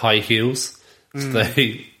in like high heels, so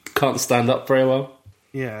they can't stand up very well.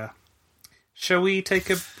 Yeah. Shall we take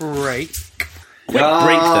a break? Quick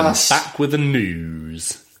break then. Back with the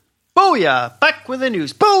news. Booyah! Back with the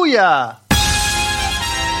news. Booyah!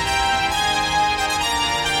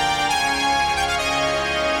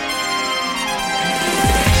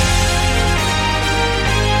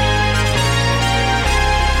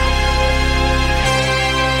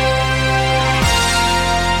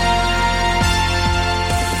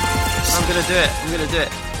 I'm gonna do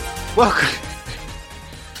it. Welcome.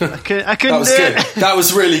 I couldn't do it. That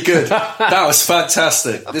was really good. That was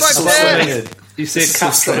fantastic. This is swinging. You see a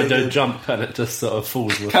cat trying to jump and it just sort of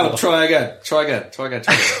falls. Callum, try again.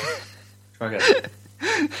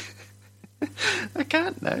 I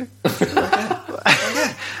can't now.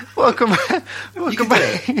 Welcome back.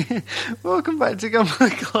 Welcome back to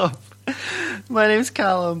Gunpla Club. My name's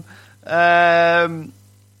Callum.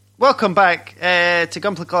 Welcome back to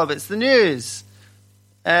Gunpla Club. It's the news.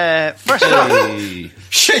 First up,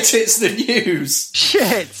 shit! It's the news.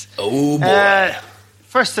 Shit. Oh boy.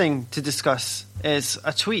 First thing to discuss is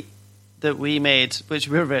a tweet that we made, which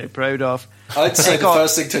we're very proud of. I'd say the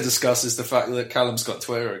first thing to discuss is the fact that Callum's got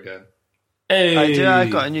Twitter again. Hey. I do.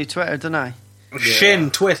 I've got a new Twitter, don't I?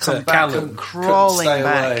 Shin, Twitter, Callum. Crawling Couldn't stay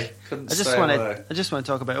back. away. Couldn't stay away. I just want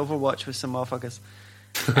to talk about Overwatch with some motherfuckers.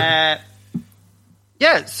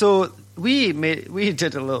 Yeah, so we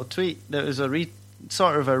did a little tweet that was a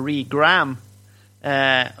regram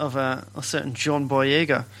of a certain John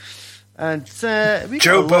Boyega, and we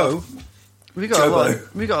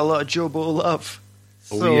got a lot of Jobo love.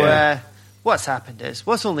 So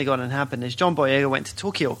what's only going to happen is John Boyega went to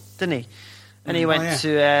Tokyo, didn't he? And he went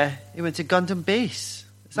to Gundam Base.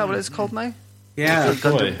 Is that what it's called now? Yeah,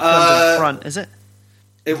 Gundam Front, is it?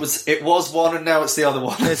 It was one, and now it's the other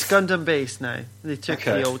one. It's Gundam Base now. They took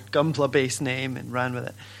the old Gunpla Base name and ran with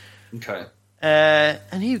it. Okay.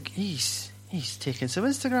 And he's taking some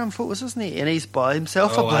Instagram photos, isn't he? And he's bought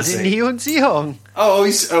himself a bloody has he? Neon Zeong.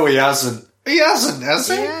 He hasn't. He hasn't, has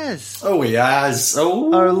he? He has. Oh, he has.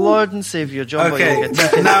 Oh. Our Lord and Saviour, John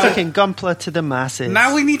Boyega, taking Gunpla to the masses.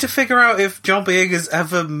 Now we need to figure out if John Boyega's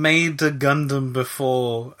ever made a Gundam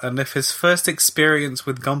before, and if his first experience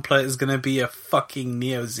with Gunpla is going to be a fucking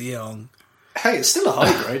Neo Zeong. Hey, it's still a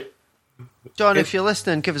high grade. John, if you're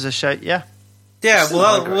listening, give us a shout, yeah? Yeah,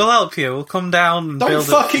 we'll help you. We'll come down and Don't build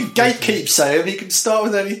fucking gatekeep Sam. He can start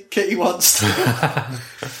with any kit he wants to.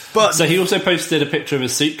 But So he also posted a picture of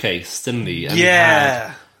his suitcase, didn't he? And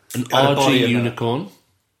yeah. an Got a body RG in unicorn.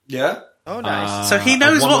 Yeah? Oh, nice. So he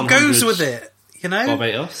knows a what goes 100 with it, you know?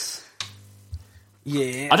 Barbados.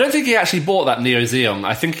 Yeah. I don't think he actually bought that Neo Zeong.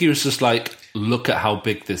 I think he was just like, look at how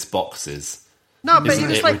big this box is. No, but Isn't he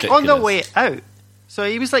was it like on the ridiculous? way out. So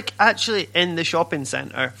he was like actually in the shopping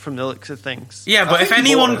centre from the looks of things. Yeah, but if think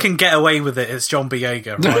he anyone bought it. can get away with it, it's John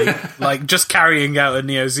Boyega, right? Like, just carrying out a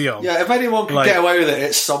Neo Zeong. Yeah, if anyone can get away with it,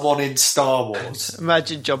 it's someone in Star Wars.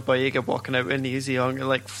 Imagine John Boyega walking out with Neo Zeong and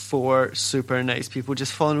like 4 super nice people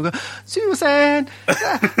just following him and go, Susan!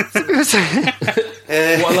 Susan!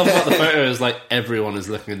 What I love about the photo is like everyone is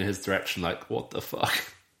looking in his direction like, what the fuck?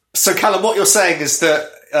 So, Callum, what you're saying is that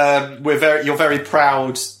you're very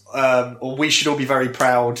proud, or we should all be very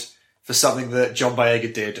proud for something that John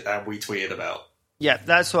Boyega did and we tweeted about. Yeah,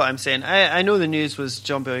 that's what I'm saying. I know the news was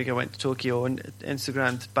John Boyega went to Tokyo and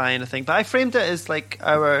Instagrammed buying a thing, but I framed it as like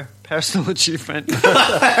our personal achievement.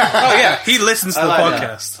 Oh, yeah, he listens to the like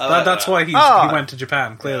podcast. that. That's why he Oh. went to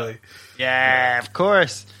Japan, clearly. Yeah, of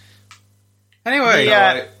course. Anyway,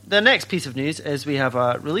 The next piece of news is we have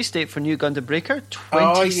a release date for New Gundam Breaker,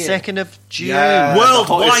 Oh, yeah. 22nd of June. Yeah,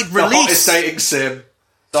 Worldwide the release. hottest dating sim.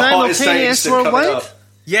 The hottest dating Simultaneous sim coming worldwide? up.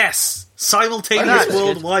 yes, Oh, simultaneous that's good.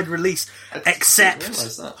 worldwide release. I didn't Except,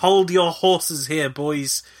 realise that. hold your horses here,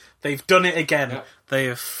 boys. They've done it again. Yeah. They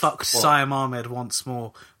have fucked Siam Ahmed once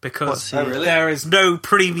more because What's he- Oh, really? there is no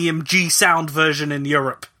premium G Sound version in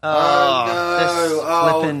Europe.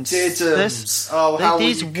 Oh, flippin' diddums. Oh, how will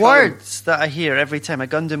these you cope? words that I hear every time a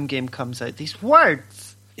Gundam game comes out. These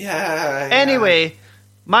words. Yeah. Anyway,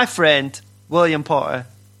 my friend William Potter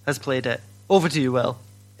has played it. Over to you, Will.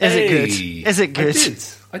 Is it good? Is it good?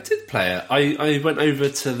 I did play it. I went over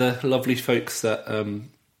to the lovely folks at Namco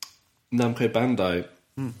Bandai.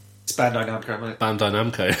 It's Bandai Namco, mate. Bandai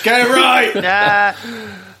Namco. Get it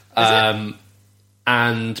right!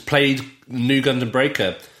 And played New Gundam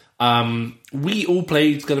Breaker. We all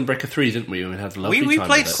played Gundam Breaker 3, didn't we? We had a lovely We time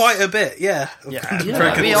played with it. quite a bit, yeah.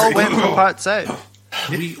 Yeah, we all went for parts out.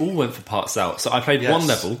 We all went for parts out. So I played Yes. one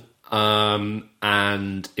level,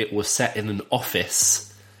 and it was set in an office.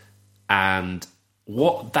 And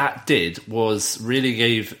what that did was really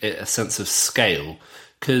gave it a sense of scale.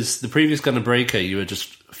 Because the previous Gundam Breaker, you were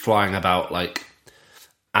just flying about like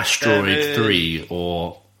Asteroid 3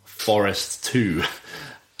 or Forest 2.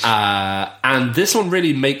 And this one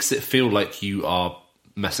really makes it feel like you are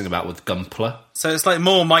messing about with Gunpla. So it's like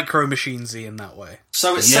more Micro Machines-y in that way.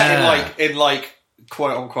 So it's Yeah. set in like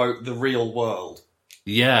quote unquote the real world.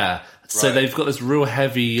 Yeah. So Right. they've got this real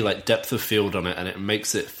heavy like depth of field on it, and it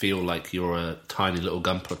makes it feel like you're a tiny little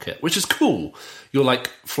Gunpla kit, which is cool. You're like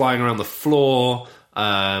flying around the floor.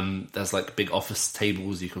 There's like big office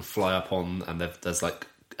tables you can fly up on, and there's like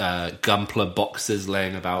Gunpla boxes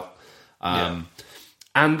laying about.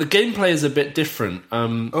 And the gameplay is a bit different.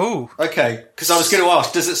 Oh, Okay, because I was going to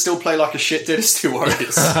ask, does it still play like a shit Dynasty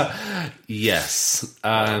Warriors? Yes.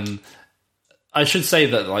 I should say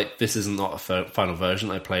that like this is not a final version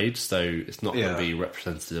I played, so it's not going to be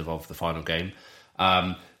representative of the final game.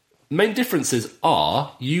 Main differences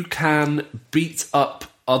are you can beat up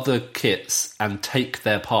other kits and take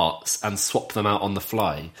their parts and swap them out on the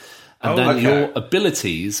fly. And then okay. your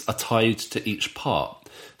abilities are tied to each part.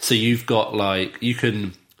 So you've got like, you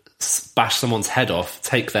can bash someone's head off,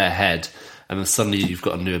 take their head, and then suddenly you've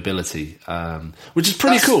got a new ability, which is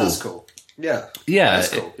pretty cool. That's cool. Yeah. Yeah. That's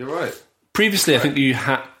cool. You're right. Previously, I think you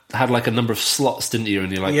had had like a number of slots, didn't you?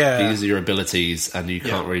 And you're like, these are your abilities, and you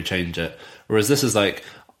can't really change it. Whereas this is like,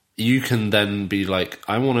 you can then be like,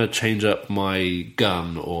 I want to change up my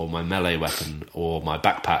gun or my melee weapon or my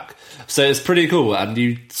backpack. So it's pretty cool, and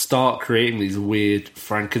you start creating these weird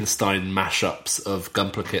Frankenstein mashups of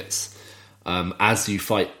gunplicates as you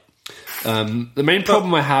fight. The main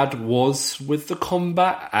problem I had was with the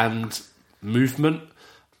combat and movement.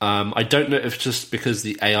 I don't know if it's just because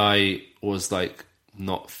the AI was like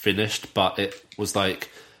not finished, but it was like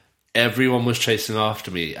everyone was chasing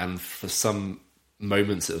after me, and for some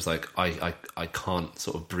moments it was like I can't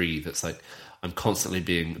sort of breathe. It's like I'm constantly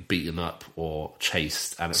being beaten up or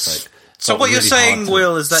chased, and it's like so what you're saying,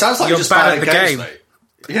 Will, is that sounds like you're just bad at the games, game. mate.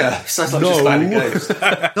 Yeah, sounds like just bad at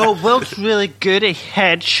games. No, Will's really good. He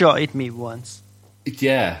headshotted me once.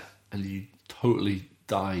 Yeah, and you totally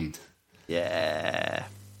died. Yeah.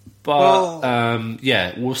 But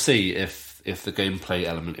we'll see if the gameplay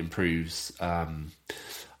element improves. I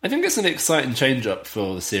think it's an exciting change up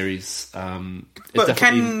for the series. But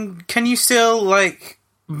can you still like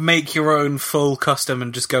make your own full custom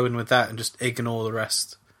and just go in with that and just ignore the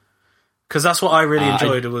rest? Because that's what I really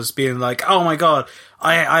enjoyed. It was being like, oh my god,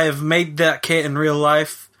 I have made that kit in real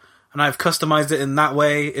life and I've customized it in that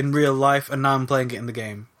way in real life, and now I'm playing it in the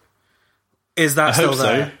game. Is that still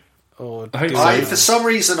there? Or for some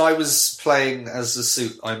reason, I was playing as the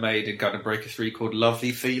suit I made in Gundam Breaker 3 called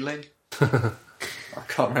Lovely Feeling. I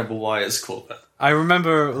can't remember why it's called that. I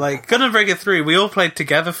remember, like, Gundam Breaker 3, we all played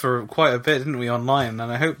together for quite a bit, didn't we, online?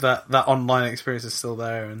 And I hope that online experience is still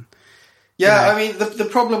there. And I mean, the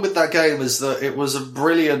problem with that game is that it was a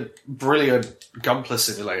brilliant Gunpla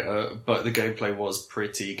simulator, but the gameplay was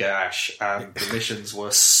pretty gash, and the missions were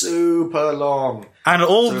super long. And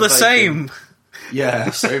all the same.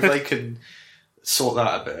 So if they can sort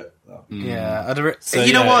that a bit.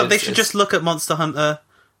 You know what? They should just look at Monster Hunter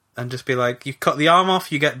and just be like, you cut the arm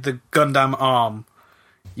off, you get the Gundam arm.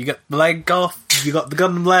 You get the leg off, you got the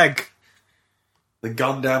Gundam leg. The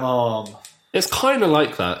Gundam arm. It's kind of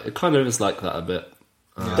like that. It kind of is like that a bit.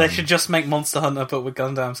 They should just make Monster Hunter but with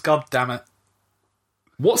Gundams. God damn it.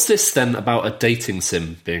 What's this then about a dating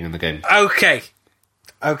sim being in the game? Okay.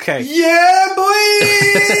 Yeah, boy!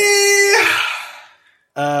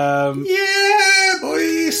 Yeah,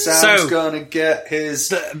 boy! Sam's gonna get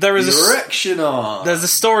his erection on. There's a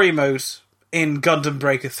story mode in Gundam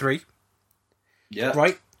Breaker 3. Yeah.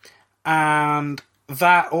 Right? And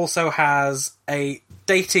that also has a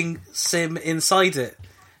dating sim inside it.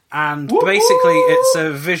 And basically it's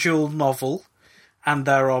a visual novel, and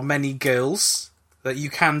there are many girls that you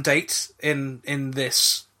can date in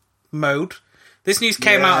this mode. This news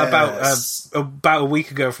came out about a week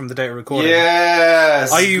ago from the date of recording.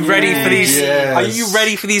 Yes. Are you ready for these? Yes. Are you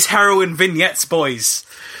ready for these heroin vignettes, boys?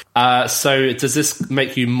 So does this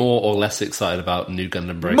make you more or less excited about New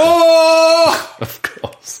Gundam Breaker? More! Of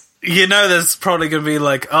course. You know, there's probably going to be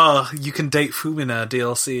like, you can date Fumina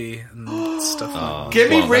DLC and stuff. Give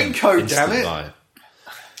me Rinko, damn it! Buy.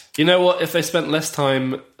 You know what? If they spent less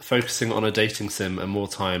time focusing on a dating sim and more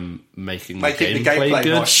time making the gameplay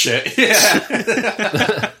good, not shit. Yeah,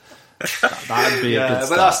 that'd be a good start.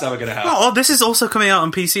 But that's never going to happen. This is also coming out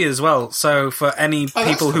on PC as well. So for any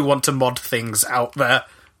people who want to mod things out there,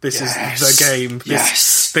 this is the game.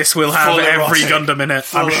 This will have every Gundam in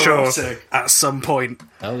it, I'm sure, at some point.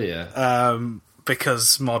 Hell yeah.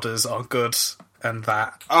 Because modders are good. And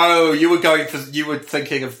that. Oh, you were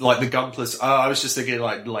thinking of like the Gunplas. Oh, I was just thinking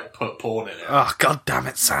like put porn in it. Oh, god damn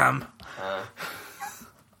it, Sam.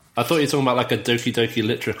 I thought you were talking about like a Doki Doki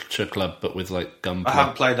Literature Club, but with like Gunpla. I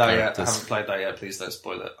haven't played that yet. Please don't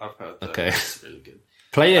spoil it. I've heard that. Okay. It's really good.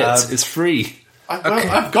 Play it. It's free.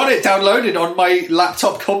 I've got it downloaded on my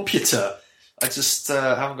laptop computer. I just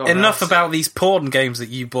haven't got enough about these porn games that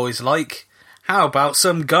you boys like. How about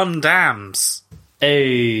some Gundams?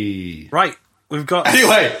 Hey. Right. We've got...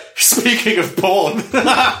 Anyway, speaking of porn,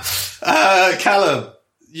 Callum,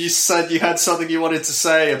 you said you had something you wanted to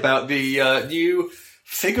say about the new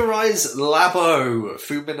Figurize Labo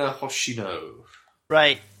Fumina Hoshino.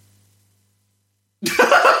 Right.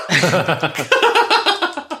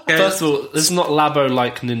 First of all, it's not Labo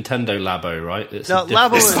like Nintendo Labo, right? It's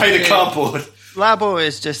Labo is made of cardboard. Labo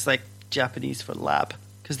is just like Japanese for lab,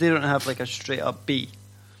 because they don't have like a straight up B.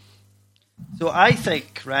 So I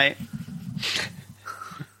think, right,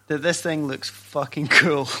 that this thing looks fucking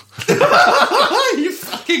cool. You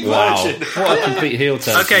fucking legend. What a complete heel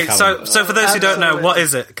turn. Okay, so for those who don't know, what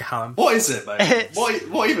is it, Callum? What is it, mate?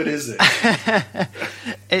 What even is it?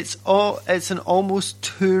 It's an almost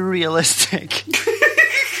too realistic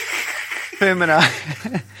Fumina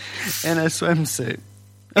in a swimsuit.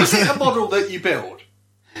 Is it a model that you build?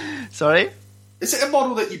 Sorry? Is it a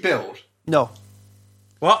model that you build? No.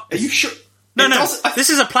 What? Are you sure? No, It no. doesn't- This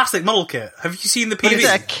is a plastic model kit. Have you seen the Is PV?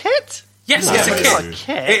 it a kit? Yes, No, it's a but kit. It's not a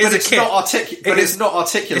kit. It is But a it's kit. not it's not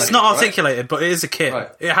articulated. It's not right? articulated, but it is a kit. Right.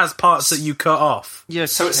 It has parts that you cut off. You're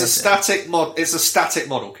So it's a kidding. static mod. It's a static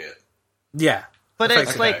model kit. Yeah. But it's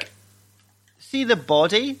Effectively. like, see the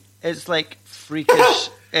body? It's like freakish.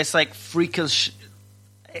 It's like freakish.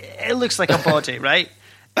 It looks like a body, right?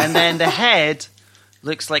 And then the head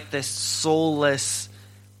looks like this soulless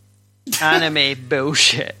anime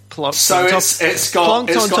bullshit plonked So on top, it's got- plonked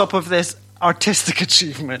it's on got- top of this artistic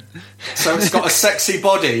achievement. So it's got a sexy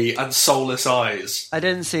body and soulless eyes. I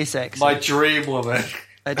didn't say sexy. My dream woman.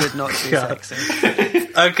 I did not say God. sexy.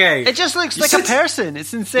 Okay. It just looks like said- a person.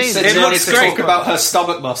 It's insane. Said It you wanted looks to great. talk about her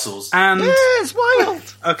stomach muscles. And Yeah, it's wild.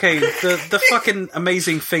 okay, the fucking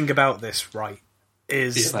amazing thing about this, right,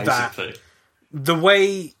 is The that amazing thing. the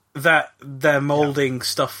way that they're molding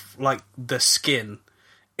stuff like the skin,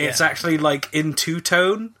 it's actually like in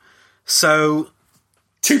two-tone. So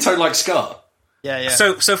Two-tone like Scar. Yeah.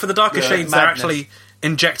 so for the darker Yeah. shades, they're Madness. actually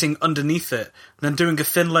injecting underneath it, then doing a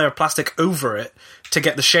thin layer of plastic over it to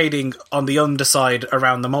get the shading on the underside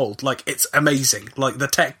around the mold. Like, it's amazing. Like, the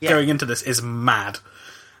tech Yeah. going into this is mad.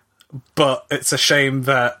 But it's a shame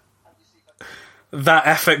that that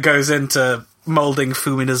effort goes into molding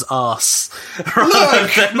Fumina's arse.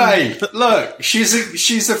 Look, mate. Look,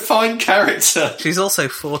 she's a fine character. She's also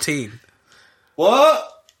 14. What?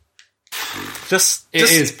 It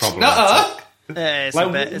is problematic. Nuh-uh. It's a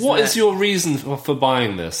bit, Like, isn't what it? is your reason for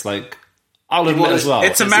buying this? Like, I'll admit want as to- well.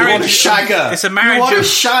 it's a You marriage- want to shag her. It's a marriage You want to of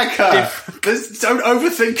shag her. Don't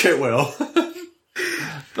overthink it, Will.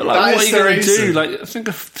 But like, That what are is you the going to do? reason. Like, think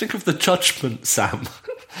of the judgment, Sam.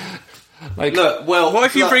 Like, Look, well, What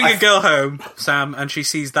if you look, bring I- a girl home, Sam, and she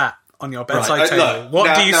sees that on your bedside Right, table? look, What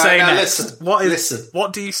now- do you now- say now next? listen, What listen.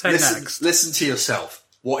 What do you say next? Listen to yourself.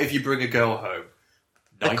 What if you bring a girl home?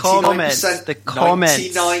 The comments.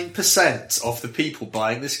 99% of the people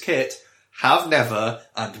buying this kit have never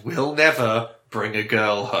and will never bring a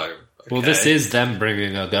girl home. well, this is them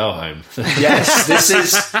bringing a girl home. Yes, this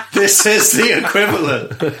is the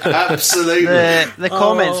equivalent. Absolutely. The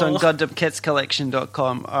comments on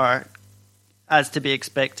GundamKitsCollection.com are as to be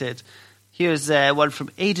expected. Here's one from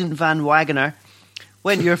Aidan Van Wagener.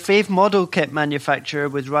 When your fave model kit manufacturer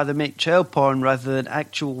would rather make child porn rather than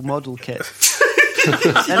actual model kit. And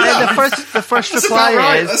then the first That's reply about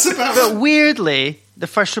right, is, that's about but right. weirdly, the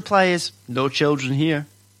first reply is, no children here.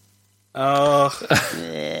 Oh,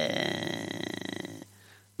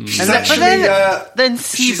 She's And then, but actually, then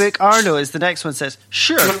Seabook Arno is the next one says,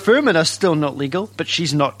 sure, Fumina's still not legal, but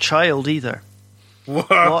she's not child either. whoa.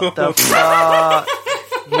 What the fuck?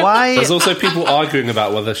 Why? There's also people arguing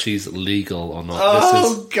about whether she's legal or not.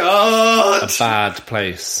 oh God! This is a bad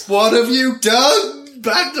place. What have you done,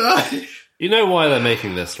 Bandai? You know why they're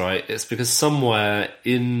making this, right? It's because somewhere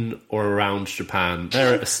in or around Japan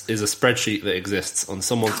there is a spreadsheet that exists on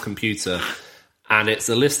someone's computer, and it's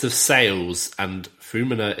a list of sales, and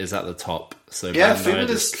Fumina is at the top. So Yeah, Bandai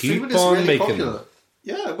just keep Fumina's on really making popular. them.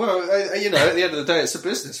 Yeah, well, at the end of the day, it's a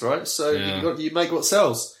business, right? So Yeah. you make what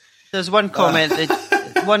sells. There's one comment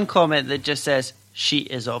that just says, she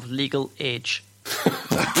is of legal age.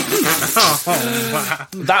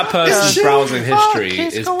 That person's browsing history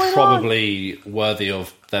is is going on? probably worthy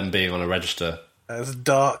of them being on a register. That's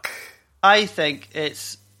dark. I think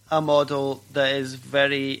it's a model that is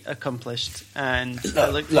very accomplished, and I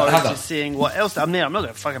look forward hang to on. seeing what else. I'm not going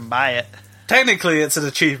to fucking buy it. Technically, it's an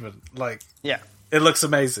achievement. Like, Yeah. it looks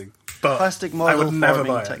amazing. But Plastic I model would never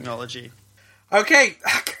forming buy it. technology. Okay,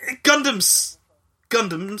 Gundams.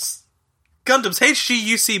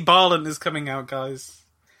 HGUC Barlin is coming out, guys.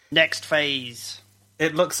 Next phase.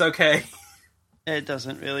 It looks okay. It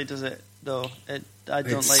doesn't really, does it? Though I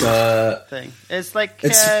don't It's, like that thing. It's like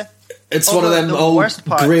It's all one of the- them the old worst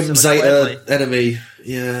parts Grim of it, Zeta Webley. enemy.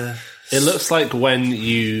 Yeah. It looks like when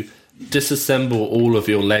you disassemble all of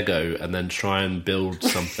your Lego and then try and build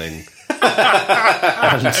something.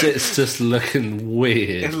 And it's just looking It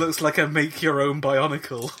weird. looks like a make-your-own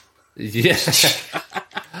Bionicle. Yeah.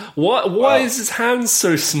 Why is his hands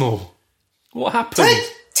so small? What happened?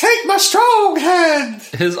 Take my strong hand.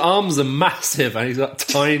 His arms are massive and he's got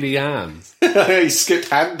tiny hands. He skipped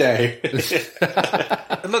hand day.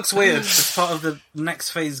 It looks weird. It's part of the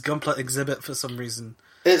next phase Gunpla exhibit for some reason.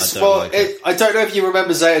 It's I don't like I don't know if you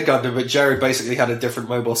remember Zeta Gundam, but Jerry basically had a different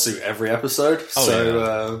mobile suit every episode.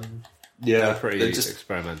 They're They're pretty just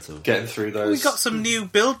experimental. getting through those. We've got some new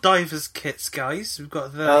Build Divers kits, guys. We've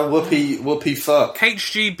got the whoopee fuck.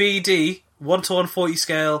 HGBD 1:140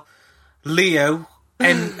 scale Leo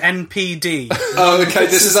NPD. Oh, okay,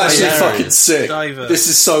 this is actually hilarious. fucking sick. Diver. This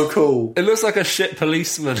is so cool. It looks like a shit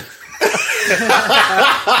policeman.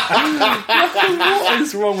 What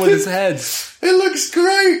is wrong with his head? It looks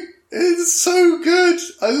great. It's so good.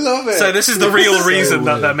 I love it. So this is the real So reason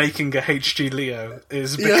that weird. they're making a HG Leo,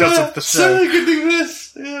 is because of the So show. I can do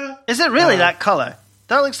this. Yeah. Is it really that colour?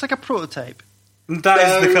 That looks like a prototype. That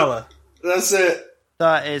is the No. colour. That's it.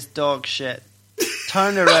 That is dog shit.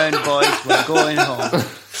 Turn around, boys. We're going home.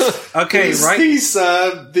 Okay, These, right? These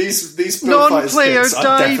Build Fighters Non-player kits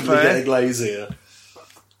are definitely diver. getting lazier.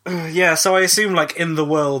 Yeah, so I assume, like, in the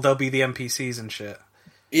world, there'll be the NPCs and shit.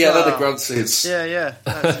 Yeah, they're the grunt suits. Yeah.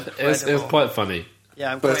 That's It was incredible. quite funny.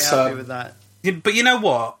 Yeah, I'm But, quite happy with that. Yeah, but you know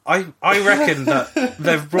what? I reckon that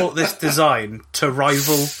they've brought this design to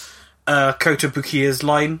rival Kotobukiya's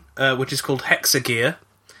line, which is called Hexagear.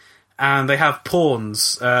 And they have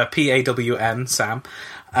pawns, P-A-W-N, Sam.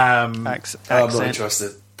 I'm not Accent.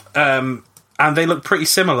 interested. And they look pretty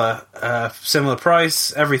similar. Similar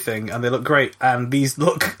price, everything, and they look great. And these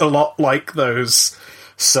look a lot like those.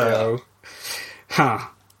 So,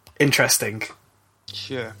 interesting.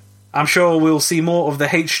 Sure. I'm sure we'll see more of the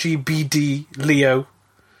HGBD Leo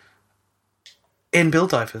in Build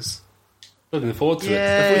Divers. Looking forward to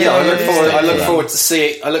Yeah. it. Yeah, I look Yeah. forward to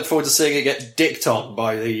seeing. I look forward to seeing it get dicked on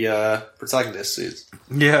by the protagonist suits.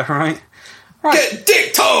 Yeah, right. Get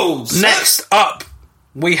dicked toes. Next up,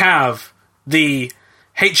 we have the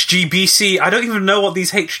HGBC. I don't even know what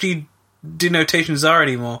these HG denotations are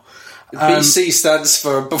anymore. BC stands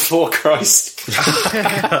for Before Christ.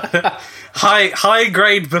 High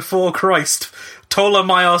grade before Christ.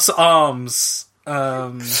 Ptolemaeus arms.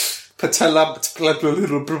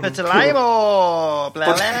 Petalaimo, blah,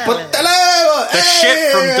 blah, blah. The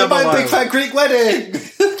ship from Double my O. big fat Greek wedding.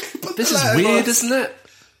 This is weird, isn't it?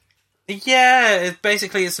 Yeah,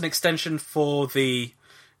 basically it's an extension for the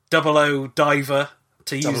 00 diver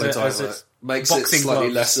to use it as its Makes it boxing slightly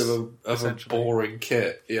gloves, less of a essentially. boring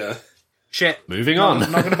kit. Yeah, Shit. Moving on.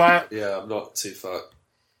 I'm not going to buy it. yeah, I'm not too far.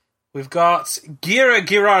 We've got Gira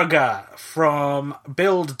Giraga from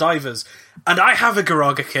Build Divers. And I have a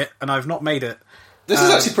Giraga kit, and I've not made it. This is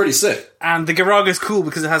actually pretty sick. And the Giraga is cool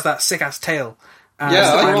because it has that sick-ass tail. And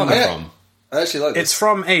Yeah, Where I are want they it. from? I actually like this. it's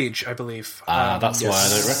from Age, I believe. That's why I yes.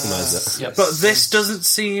 don't recognise it. Yes. But this doesn't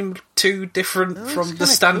seem too different from the kinda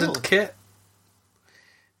standard cool. kit.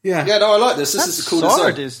 Yeah. Yeah, no, I like this. This That is a cool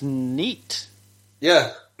sword design. is neat.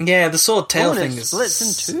 Yeah, Yeah, the sword tail Oh, and thing it is...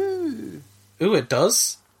 splits in two. Ooh, it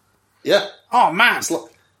does? yeah. Oh, man. It's like,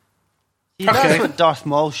 See, Okay. that's what Darth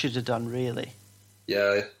Maul should have done, really.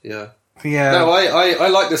 yeah. Yeah. No, I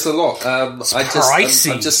like this a lot.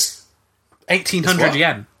 pricey. I'm just 1,800 It's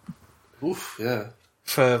yen. oof, yeah.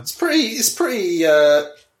 For... It's pretty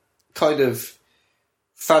kind of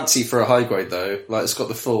fancy for a high grade though. Like it's got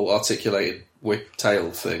the full articulated whip tail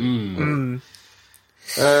thing.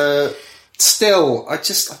 Still, I'm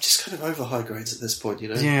just kind of over high grades at this point, you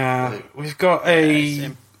know. Yeah, Like- we've got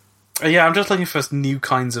same. Yeah, I'm just looking for new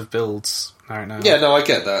kinds of builds right now. yeah, no, I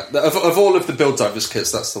get that. Of all of the Build Divers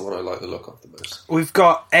kits, that's the one I like the look of the most. We've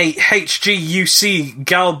got a HGUC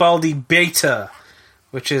Garibaldi Beta,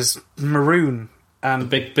 which is maroon. And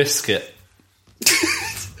Big biscuit.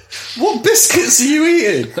 What biscuits are you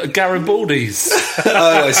eating? Garibaldi's.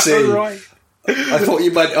 Oh, I see. right. I thought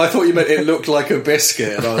you meant it looked like a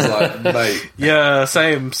biscuit, and I was like, mate. Yeah,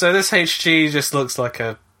 same. So this HG just looks like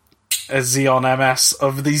a Xeon MS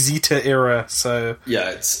of the Zeta era. So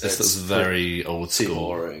Yeah, This it's looks very old pretty school.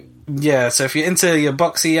 boring. yeah, so if you're into your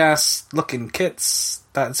boxy ass looking kits,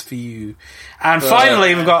 that's for you. And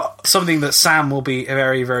finally, we've got something that Sam will be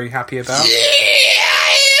very, very happy about.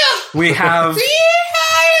 We have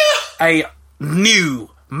a new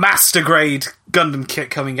Master Grade Gundam kit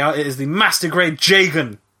coming out. It is the Master Grade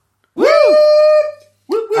Jagan.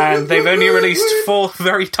 And they've only released 4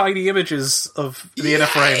 very tiny images of the inner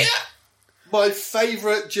frame. My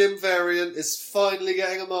favourite gym variant is finally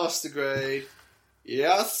getting a master grade.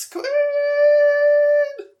 Yes, queen!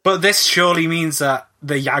 But this surely means that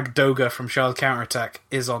the Yagdoga from Charlotte Counterattack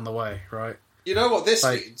is on the way, right? You know what this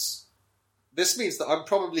Like- means? This means that I'm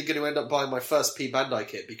probably going to end up buying my first P Bandai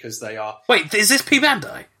kit because they are... Wait, is this P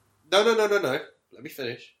Bandai? No. Let me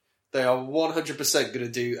finish. They are 100% going to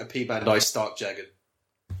do a P Bandai Stark Jagan.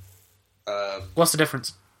 What's the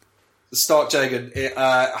difference? The Stark Jagan, it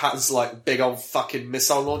has like big old fucking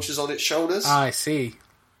missile launchers on its shoulders. I see.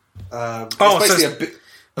 It's so basically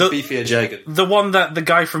a beefier Jagan. The one that the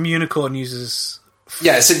guy from Unicorn uses.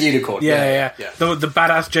 Yeah, it's a unicorn. Yeah. yeah. The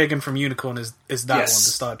badass Jagan from Unicorn is that one, the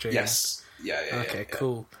Star Jagan. Yes. Yeah. Okay,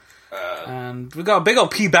 cool. And we've got a big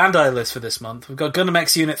old P Bandai list for this month. We've got Gundam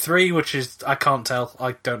X Unit 3, which is... I can't tell.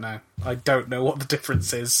 I don't know. I don't know what the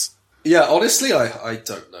difference is. Yeah, honestly, I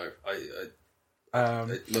don't know.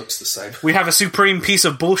 It looks the same. We have a supreme piece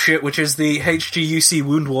of bullshit, which is the HGUC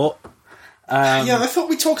Woundwort. Yeah, I thought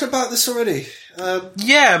we talked about this already.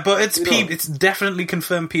 Yeah, but it's definitely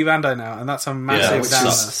confirmed P Bandai now, and that's a massive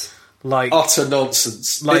downer. Like utter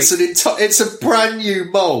nonsense. Like, it's a brand new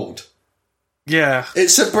mold. Yeah,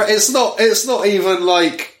 it's not even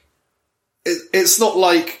like it's not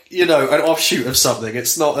like, you know, an offshoot of something.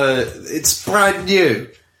 It's brand new.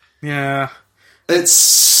 Yeah, it's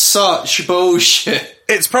such bullshit.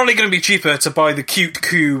 It's probably going to be cheaper to buy the Cute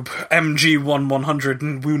Cube MG1100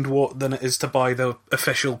 and Woundwort than it is to buy the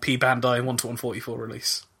official P Bandai 1-144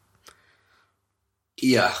 release.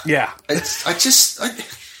 Yeah.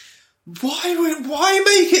 Why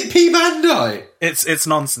make it P Bandai? It's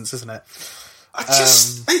nonsense, isn't it?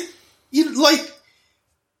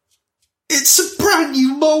 It's a brand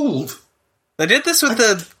new mold. They did this with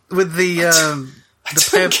the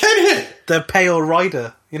get it. The Pale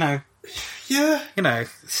Rider, you know. Yeah. You know,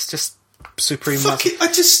 it's just supreme. Fuck it,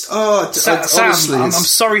 Sam, honestly, I'm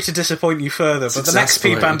sorry to disappoint you further, but the next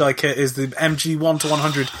P Bandai kit is the MG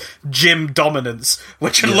 1-100 Gym Dominance,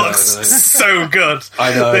 which looks so good.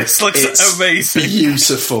 I know. This looks amazing.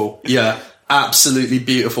 Beautiful. Yeah, absolutely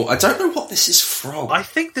beautiful. I don't know what this is from. I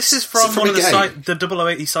think this is from one of the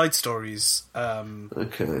 0080 side stories.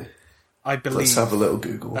 Okay. I believe. Let's have a little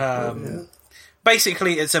Google.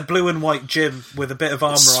 Basically, it's a blue and white gym with a bit of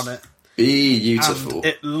armour on it. Beautiful. And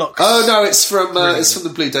it looks... Oh, no, it's from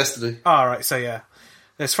the Blue Destiny. Oh, right, so yeah.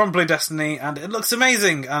 It's from Blue Destiny, and it looks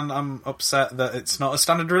amazing, and I'm upset that it's not a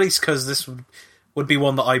standard release, because this would be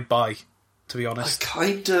one that I'd buy, to be honest.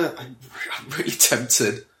 I'm really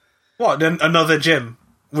tempted. What, another gym?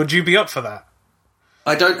 Would you be up for that?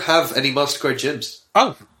 I don't have any Master Grade gyms.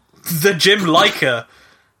 Oh, the Gym Leica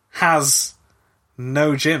has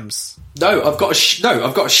no gyms. No, I've got a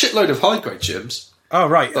shitload of high grade gyms. Oh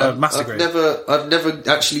right, Master Grade. I've never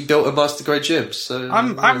actually built a Master Grade gym. So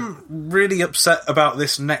I'm really upset about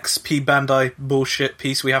this next P Bandai bullshit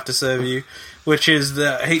piece we have to serve you, which is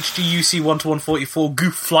the HGUC 1-144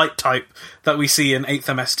 Goof Flight type that we see in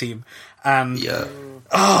 8th MS Team. And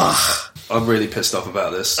I'm really pissed off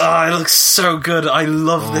about this. Oh, it looks so good. I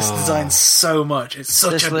love this design so much. It's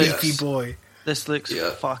such a beefy boy. This looks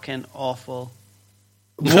fucking awful.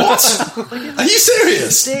 What? Are you serious?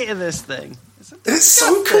 The state of this thing. It's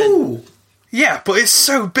so cool. Yeah, but it's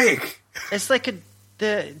so big. It's like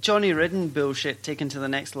the Johnny Ridden bullshit taken to the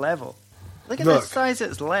next level. Look at the size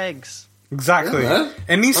of its legs. Exactly. Yeah,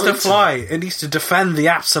 it needs to fly. It needs to defend the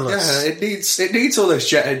Absolus. Yeah, it needs all those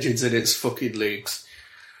jet engines in its fucking leagues.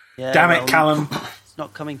 Yeah, damn it, Callum. It's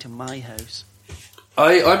not coming to my house.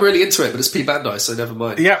 I'm really into it, but it's P Bandai, so never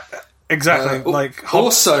mind. Yeah, exactly.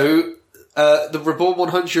 Also, the Reborn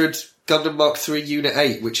 100 Gundam Mark III Unit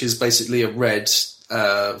 8, which is basically a red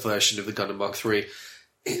version of the Gundam Mark III,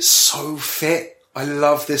 it's so fit. I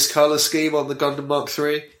love this colour scheme on the Gundam Mark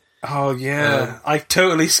III. Oh, yeah. I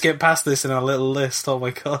totally skipped past this in our little list. Oh,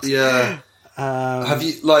 my God. Yeah. Have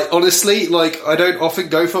you, honestly, I don't often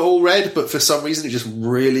go for all red, but for some reason it just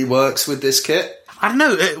really works with this kit. I don't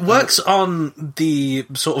know, it works on the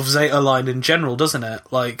sort of Zeta line in general, doesn't it?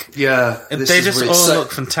 Yeah. They just all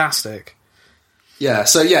look fantastic. Yeah,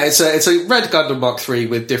 so yeah, it's a red Gundam Mark III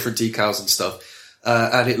with different decals and stuff.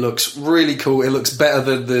 And it looks really cool. It looks better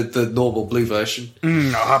than the normal blue version.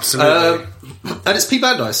 Absolutely. And it's P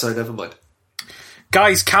Bandai, so never mind.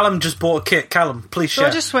 Guys, Callum just bought a kit. Callum, please share. So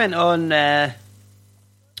I just went on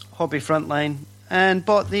Hobby Frontline and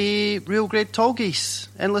bought the Real Grade Tallgeese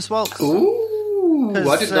Endless Waltz. Ooh,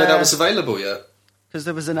 I didn't know that was available yet. Because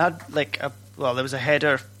there was an ad, there was a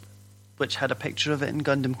header which had a picture of it in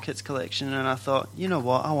Gundam Kits Collection, and I thought, you know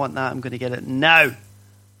what, I want that. I'm going to get it now.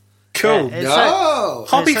 Cool.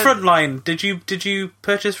 Hobby it's Frontline. Did you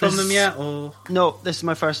purchase from them yet? Or no? This is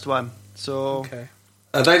my first one. So okay.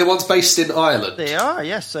 Are they the ones based in Ireland? They are.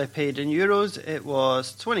 Yes, I paid in euros. It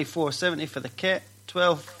was $24.70 for the kit,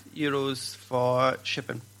 €12 for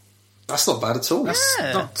shipping. That's not bad at all. That's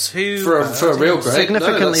not too for a real grade.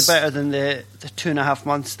 Significantly better than the 2.5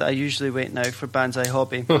 months that I usually wait now for Banzai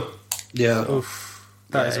Hobby. Yeah. Oof.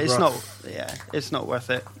 It's rough. It's not worth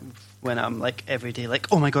it when I'm every day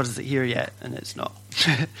oh my god, is it here yet? And it's not.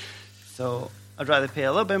 So I'd rather pay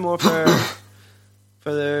a little bit more for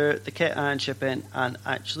the kit and shipping and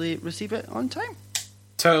actually receive it on time.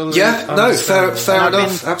 Totally. Yeah, no, fair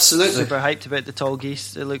enough. Absolutely. Super hyped about the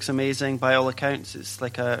Tallgeese. It looks amazing by all accounts. It's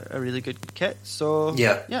like a really good kit. So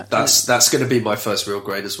yeah, that's going to be my first real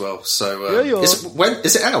grade as well. So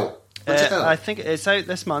is it out? When's it out? I think it's out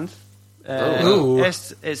this month. Ooh.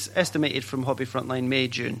 It's estimated from Hobby Frontline May,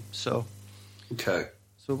 June. So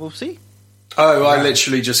we'll see. Oh, I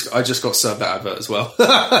just got served that advert as well.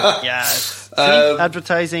 Yeah, see,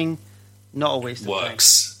 advertising, not a waste of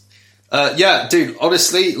works. Yeah, dude.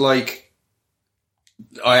 Honestly, like,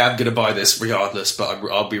 I am going to buy this regardless, but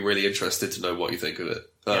I'll be really interested to know what you think of it.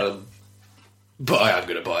 But I am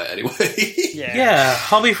going to buy it anyway. time. Yeah,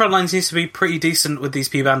 Hobby Frontline seems to be pretty decent with these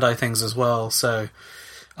P Bandai things as well. So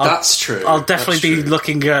that's true. I'll definitely be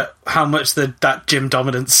looking at how much that gym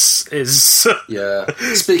dominance is. Yeah.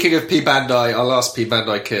 Speaking of P Bandai, our last P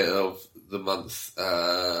Bandai kit of the month,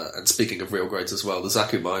 and speaking of real grades as well, the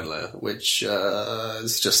Zaku Mine Layer, which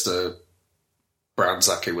is just a brown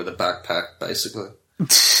Zaku with a backpack, basically.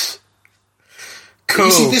 Cool.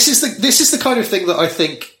 You see, this is the kind of thing that I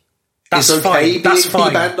think That's is okay fine. being That's P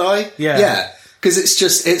fine. Bandai. Yeah. Because it's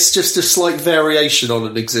just a slight variation on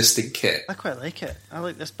an existing kit. I quite like it. I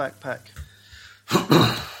like this backpack.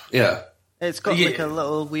 Yeah. It's got like a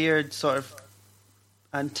little weird sort of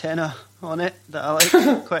antenna on it that I like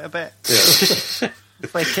quite a bit. Yeah.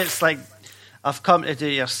 It's like I've come to do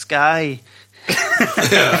your sky. Hey,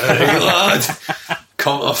 lad.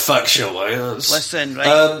 Counterfactual, yes. Listen,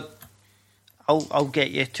 right? I'll get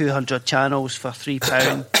you 200 channels for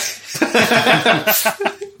 £3.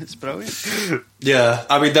 It's brilliant. Yeah,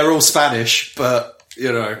 I mean, they're all Spanish, but,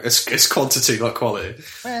 you know, it's quantity, not quality.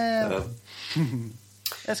 Well,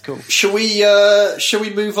 that's cool. Shall we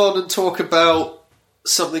move on and talk about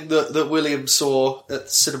something that William saw at the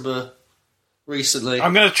cinema recently?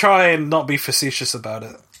 I'm going to try and not be facetious about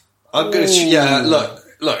it. I'm going to...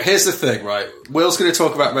 Look, here's the thing, right? Will's going to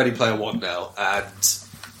talk about Ready Player One now, and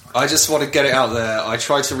I just want to get it out there. I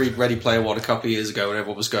tried to read Ready Player One a couple of years ago when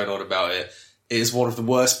everyone was going on about it. It is one of the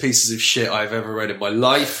worst pieces of shit I've ever read in my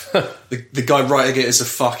life. the guy writing it is a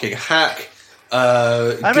fucking hack.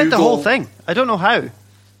 I read the whole thing. I don't know how.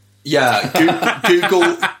 Yeah,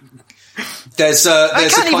 Google. There's I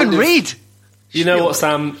can't even read. You know what,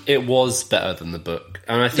 Sam? It was better than the book.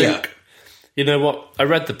 And I think, you know what? I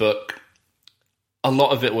read the book. A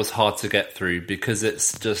lot of it was hard to get through because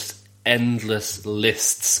it's just endless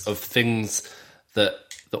lists of things that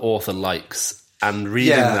the author likes. And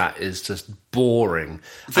reading that is just boring.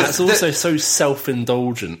 And it's also so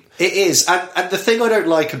self-indulgent. It is. And the thing I don't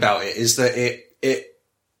like about it is that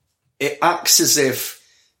it acts as if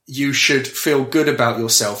you should feel good about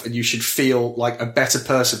yourself and you should feel like a better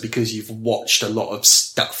person because you've watched a lot of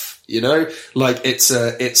stuff, you know? Like, it's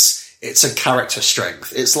a character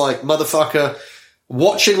strength. It's like, motherfucker,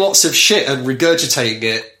 watching lots of shit and regurgitating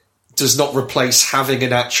it does not replace having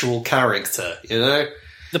an actual character, you know?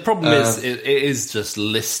 The problem is, it is just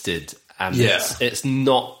listed, and it's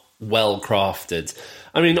not well crafted.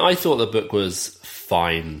 I mean, I thought the book was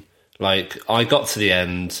fine. Like, I got to the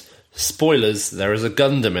end, spoilers, there is a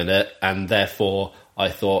Gundam in it, and therefore I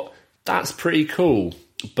thought, that's pretty cool.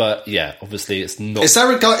 But yeah, obviously it's not. Is there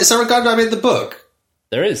a Gundam in the book?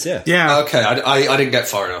 There is, yeah. Yeah. Okay, I didn't get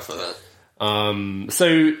far enough for that.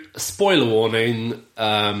 So, spoiler warning,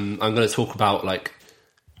 I'm going to talk about, like,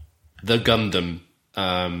 the Gundam.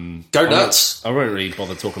 Go nuts. I won't really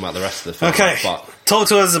bother talking about the rest of the film. Okay, but talk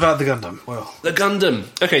to us about the Gundam. Well, the Gundam.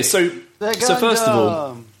 Okay, so first of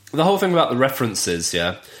all, the whole thing about the references,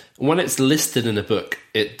 when it's listed in a book,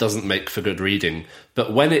 it doesn't make for good reading.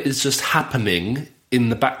 But when it is just happening in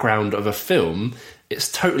the background of a film, it's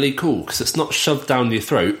totally cool because it's not shoved down your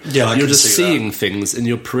throat. Yeah, you're just seeing things in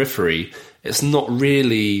your periphery. It's not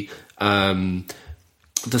really.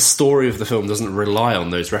 The story of the film doesn't rely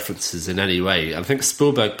on those references in any way. I think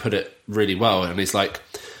Spielberg put it really well, and he's like,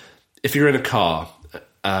 if you're in a car,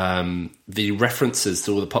 the references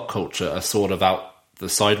to all the pop culture are sort of out the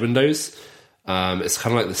side windows. It's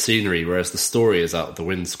kind of like the scenery, whereas the story is out the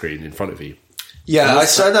windscreen in front of you. Yeah,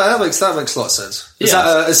 that makes a lot of sense. Is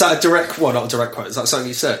that a direct, well, not a direct quote, is that something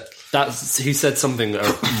you said? He said something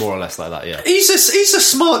more or less like that, yeah. He's a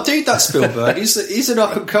smart dude, that Spielberg. he's an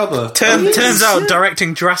up-and-comer. Turns out,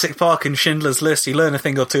 directing Jurassic Park and Schindler's List, you learn a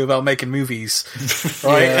thing or two about making movies.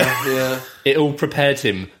 Right? Yeah. It all prepared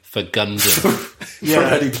him for Gundam. For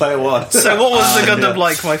Ready Player One. So what was the Gundam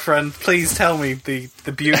like, my friend? Please tell me the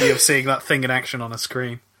beauty of seeing that thing in action on a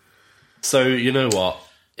screen. So, you know what?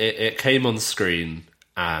 It came on screen,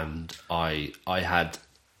 and I had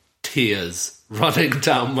tears running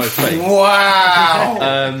down my face.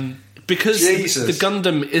 Wow! Because Jesus. the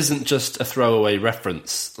Gundam isn't just a throwaway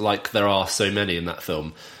reference like there are so many in that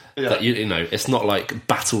film. Yeah. That you know, it's not like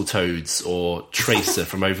Battletoads or Tracer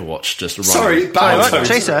from Overwatch just running. Sorry,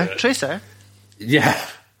 Battletoads. Tracer. Yeah.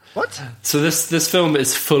 What? So this film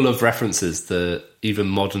is full of references to even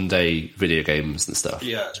modern day video games and stuff.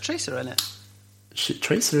 Yeah. There's Tracer in it.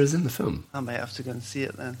 Tracer is in the film. I might have to go and see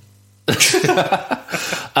it then.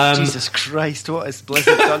 Jesus Christ, what has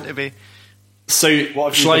Blizzard done to me?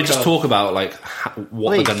 So, shall I just talk about like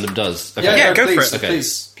what the Gundam does? Okay. Yeah, go please, for it. Okay.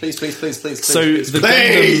 Please. So the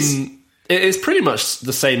Gundam, it is pretty much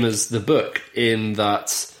the same as the book in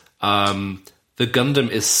that the Gundam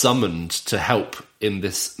is summoned to help in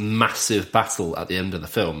this massive battle at the end of the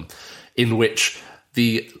film, in which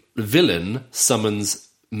the villain summons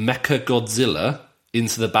Mechagodzilla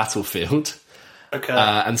into the battlefield. Okay.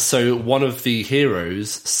 And so one of the heroes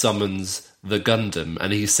summons the Gundam,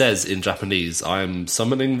 and he says in Japanese, "I am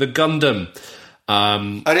summoning the Gundam."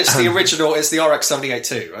 And it's the original, it's the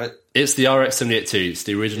RX-78-2, right? It's the RX-78-2, it's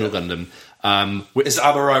the original Gundam. Is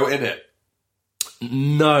Amuro in it?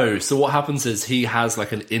 No. So what happens is he has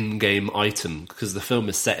like an in-game item, because the film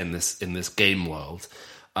is set in this game world.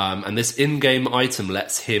 And this in-game item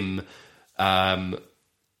lets him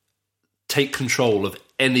take control of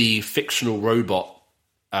any fictional robot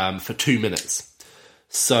for 2 minutes.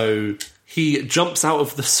 So he jumps out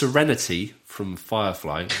of the Serenity from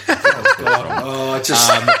Firefly.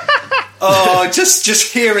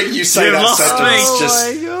 Just hearing you say that sentence.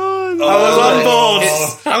 My God.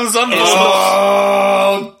 I was on board.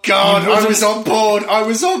 Oh God! I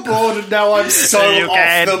was on board, and now I'm so You off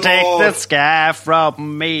can't the take board. the sky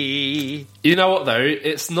from me. You know what, though?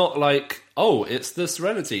 It's not like, oh, it's the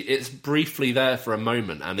Serenity. It's briefly there for a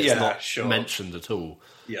moment, and it's not mentioned at all.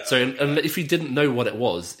 Yeah. So and if you didn't know what it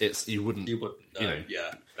was, you wouldn't know.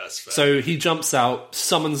 Yeah, that's fair. So he jumps out,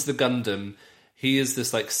 summons the Gundam. He is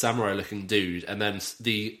this like samurai-looking dude, and then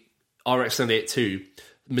the RX-78-2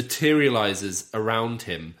 materializes around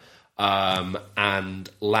him and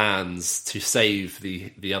lands to save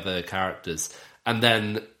the other characters, and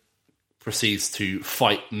then proceeds to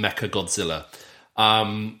fight Mechagodzilla.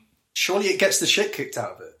 Surely it gets the shit kicked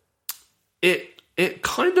out of it. It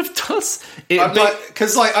kind of does.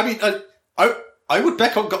 I would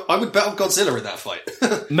bet on Godzilla in that fight.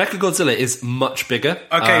 Mechagodzilla is much bigger.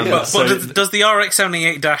 Okay, but does the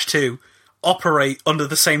RX-78-2 operate under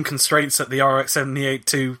the same constraints that the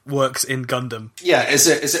RX-78-2 works in Gundam? Yeah, is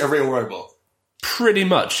it a real robot? Pretty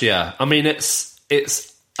much, yeah. I mean, it's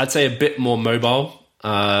I'd say a bit more mobile.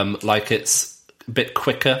 Like it's a bit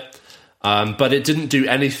quicker. But it didn't do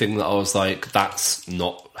anything that I was like, that's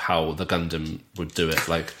not how the Gundam would do it.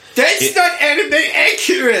 Like that's not anime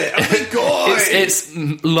accurate. Oh my God! it's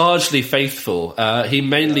largely faithful. He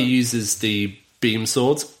mainly uses the beam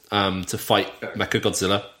sword to fight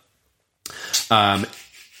Mechagodzilla. And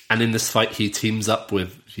in this fight, he teams up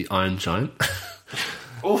with the Iron Giant.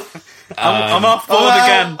 I'm off board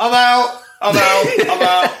again. I'm out.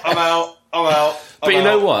 But you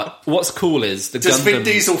know what? What's cool is the Does Gundam... Vin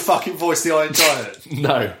Diesel fucking voice the Iron Giant?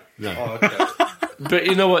 No. Oh, okay. But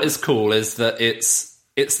you know what is cool is that it's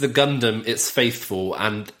the Gundam, it's faithful,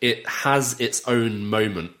 and it has its own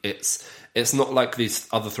moment. It's not like these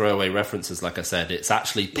other throwaway references, like I said. It's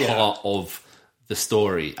actually part of the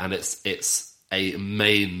story, and it's a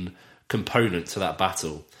main component to that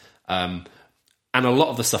battle. And a lot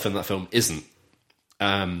of the stuff in that film isn't.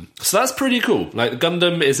 So that's pretty cool. Like, the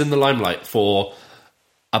Gundam is in the limelight for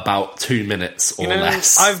about 2 minutes or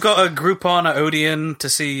less. I've got a Groupon at Odeon to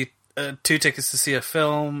see 2 tickets to see a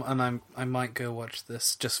film, and I might go watch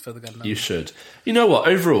this just for the Gundam. You should. You know what?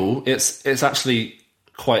 Overall, it's actually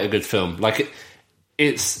quite a good film. Like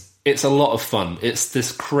it's a lot of fun. It's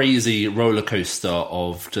this crazy roller coaster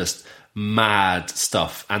of just mad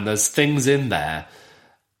stuff, and there's things in there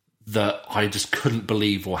that I just couldn't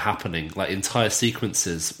believe were happening. Like entire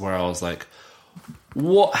sequences where I was like,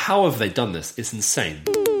 "What? How have they done this? It's insane."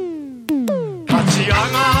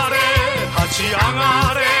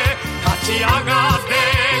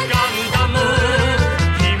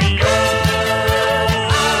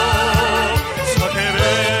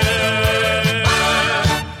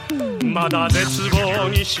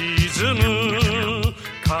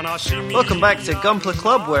 Welcome back to Gunpla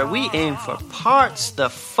Club, where we aim for parts the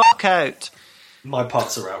fuck out. My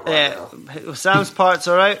parts are out right now. Sam's parts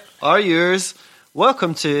are out, are yours.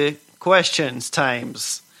 Welcome to Questions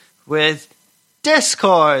Times with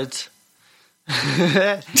Discord.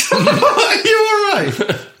 Are you alright?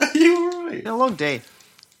 Are you alright? A long day.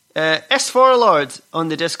 S4 Lord on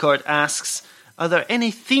the Discord asks, are there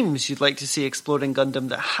any themes you'd like to see explode in Gundam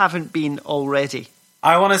that haven't been already?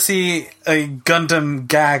 I want to see a Gundam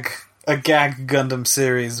gag Gundam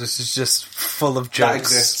series, which is just full of jokes. That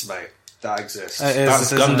exists, mate. That exists.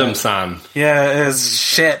 That's Gundam-san. Yeah, it is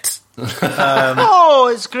shit. Oh,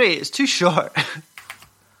 it's great. It's too short.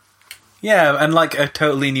 Yeah, and like a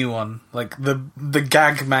totally new one, like the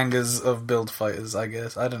gag mangas of Build Fighters. I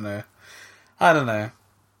guess I don't know.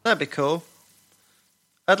 That'd be cool.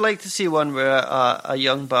 I'd like to see one where a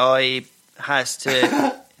young boy has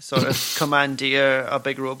to sort of commandeer a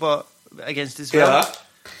big robot against his will. Yeah.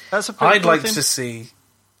 That's a pretty I'd cool like thing. to see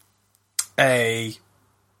a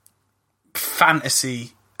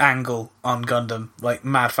fantasy angle on Gundam, like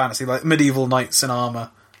mad fantasy, like medieval knights in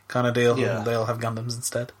armor kind of deal. Yeah. And they'll have Gundams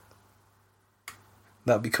instead.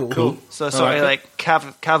 That'd be cool. Cool. So sort of like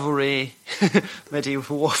cavalry,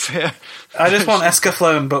 medieval warfare. I just want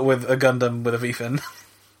Escaflowne, but with a Gundam with a V-fin.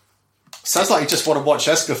 Sounds like you just want to watch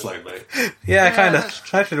Escaflowne, mate. Yeah, kind of.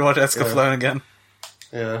 I should watch Escaflowne again.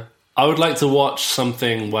 Yeah. I would like to watch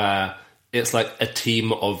something where it's like a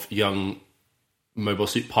team of young Mobile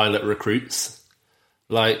Suit Pilot recruits.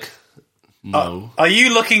 Like, no. Are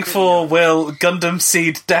you looking for Gundam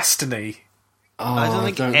Seed Destiny? I don't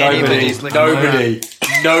think don't- anybody's looking for that.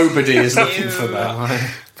 Nobody is looking for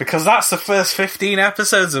that. Because that's the first 15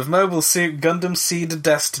 episodes of Mobile Suit Gundam Seed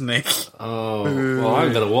Destiny. Oh, well,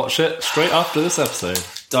 I'm going to watch it straight after this episode.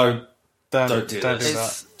 Don't Don't do that.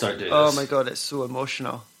 this. Don't do this. Oh my god, it's so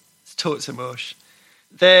emotional. It's totes emotion.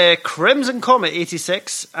 The Crimson Comet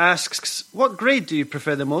 86 asks, what grade do you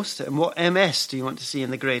prefer the most and what MS do you want to see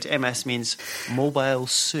in the grade? MS means mobile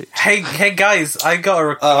suit. Hey guys, I got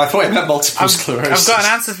a... I thought it meant multiple sclerosis. I've got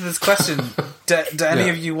an answer to this question. Do any Yeah.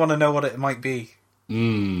 of you want to know what it might be?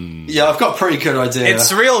 Yeah, I've got a pretty good idea.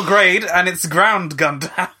 It's real grade and it's ground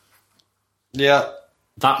Gundam. Yeah.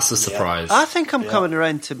 That's a surprise. I think I'm coming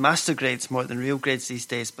around to master grades more than real grades these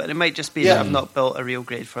days, but it might just be Yeah. that I've not built a real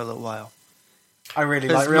grade for a little while. I really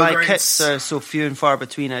Because like real my grades. kits are so few and far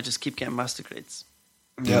between, I just keep getting master grades.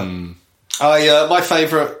 Yeah. My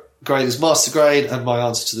favourite grade is Master Grade, and my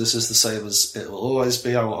answer to this is the same as it will always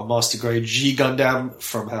be. I want a Master Grade G Gundam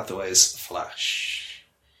from Hathaway's Flash.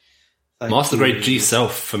 Thank Master you. Grade G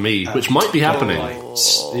Self for me, which might be happening.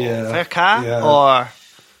 Yeah. Fair car Yeah. or...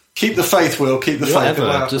 Keep the faith, Will. Keep the faith. Whatever.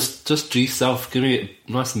 It'll happen. Just G Self. Give me it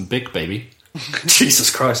nice and big, baby. Jesus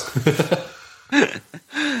Christ.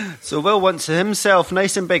 So Will wants himself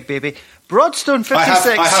nice and big, baby. Broadstone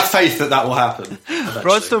 56. I have faith that will happen. eventually.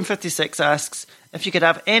 Broadstone 56 asks, if you could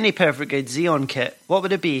have any perfect grade Xeon kit, what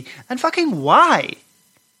would it be? And fucking why?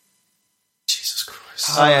 Jesus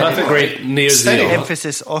Christ. Perfect Grade Neo Steady. Zero.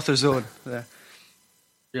 Emphasis author zone. There.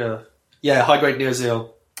 Yeah, high grade Neo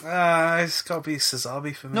Zeal. It's got to be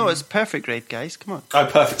Sazabi for me. No, it's perfect grade, guys. Come on. Oh,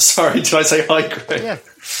 perfect. Sorry, did I say high grade? Yeah.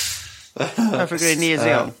 Perfect grade Neo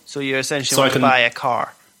Xeon. So you're essentially So I want to can- buy a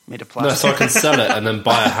car made of No, plastic. so I can sell it and then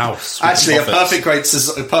buy a house. with Actually, a profits.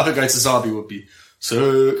 perfect grade Sazabi would be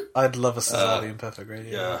sick. I'd love a Sazabi in perfect grade.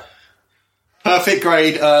 Yeah. Perfect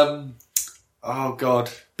grade, oh god,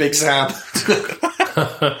 Big Sam.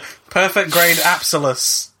 Perfect grade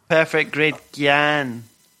Absolus. Perfect grade Gyan.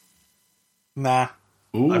 Nah.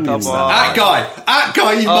 Ooh. Come on. That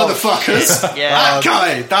guy, you motherfuckers. Yeah. That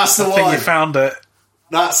guy, that's the I think one. you found it.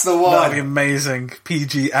 That's the That'd be one. amazing.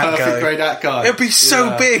 PG at Perfect guy. grade that guy. It'd be so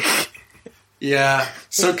Yeah. big. Yeah,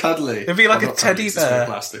 so cuddly. It'd be like I'm a not teddy cuddly, it's just bear.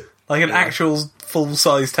 plastic. Like an actual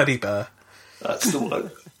full-size teddy bear. That's the one.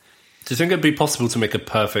 Do you think it'd be possible to make a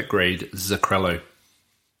perfect grade Zacrello?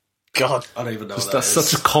 God. I don't even know what that That's is.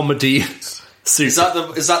 such a comedy suit. Is that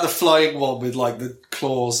the flying one with like the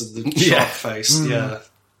claws and the Yeah. shark face? Yeah.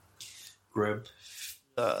 Grim.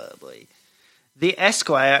 Boy. The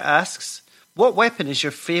Esquire asks, what weapon is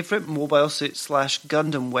your favourite mobile suit /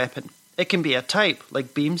 Gundam weapon? It can be a type,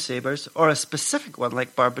 like beam sabers, or a specific one,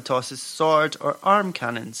 like Barbatos's sword or arm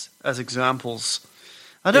cannons, as examples.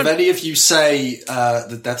 I If don't. any of you say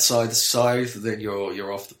the Death Scythe, then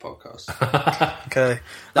you're off the podcast. Okay.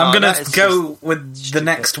 No, I'm going that to is go with the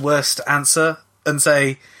next worst answer and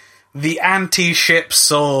say the anti-ship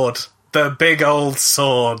sword. The big old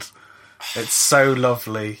sword. It's so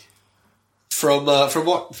lovely. From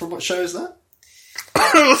what show is that?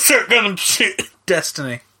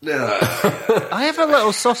 Destiny. Yeah, I have a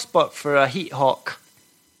little soft spot for a Heat Hawk.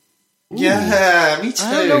 yeah, me too.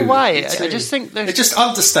 I don't know why. Me I too. just think they're just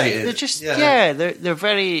understated. They're just they're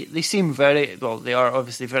very. They seem very well. They are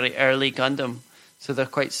obviously very early Gundam, so they're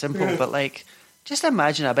quite simple. But like, just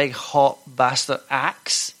imagine a big hot bastard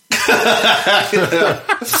axe.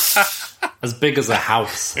 As big as a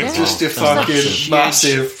house. It's as just a well. fucking Huge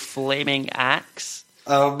massive, flaming axe.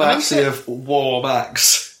 massive war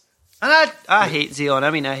max. And I hate Xeon. I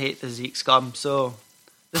mean, I hate the Zeke scum. So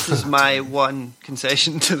this is my one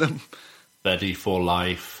concession to them. Ready for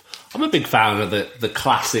life. I'm a big fan of the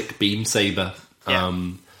classic beam saber. Yeah.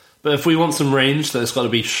 But if we want some range, then it's got to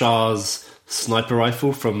be Shah's sniper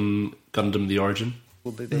rifle from Gundam: The Origin.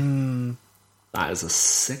 will be. That is a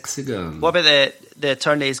sexy gun. What about the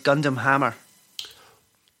Attorney's Gundam Hammer?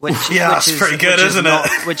 Which, that's pretty good, isn't it?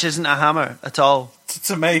 Which isn't a hammer at all. It's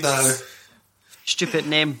amazing. No. Stupid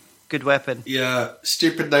name, good weapon. Yeah,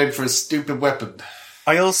 stupid name for a stupid weapon.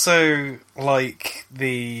 I also like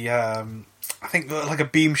the, I think like a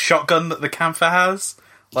beam shotgun that the Camphor has.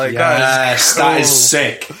 Like Yes, that that is is cool.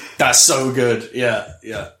 sick. That's so good. Yeah.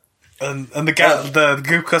 And the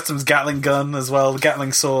Goop Customs Gatling gun as well, the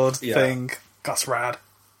Gatling sword Yeah. thing. That's rad.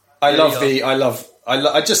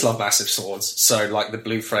 I just love massive swords. So like the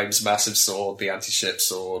Blue Frames massive sword, the anti-ship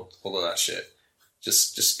sword, all of that shit.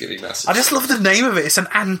 Just give me massive. I just love the name of it. It's an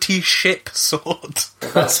anti-ship sword.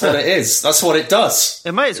 That's what it is. That's what it does.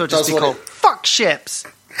 It might as well It just does be what called Fuck Ships.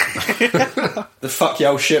 The fuck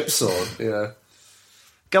yo ship sword. Yeah.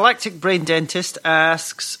 Galactic Brain Dentist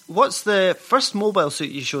asks, what's the first mobile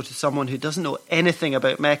suit you show to someone who doesn't know anything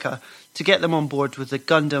about mecha to get them on board with the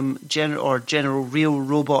Gundam general real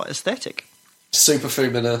robot aesthetic? Super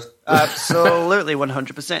Fumina. Absolutely,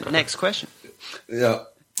 100%. Next question. Yeah.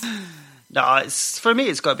 No, for me,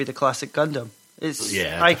 it's got to be the classic Gundam. It's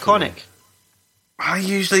iconic. Definitely. I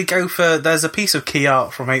usually go for... There's a piece of key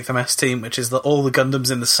art from 8th MS Team, which is all the Gundams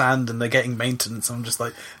in the sand and they're getting maintenance. I'm just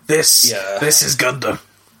like, this is Gundam.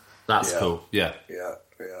 That's cool. Yeah.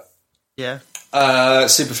 Yeah.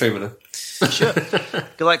 Super Fumina. Sure.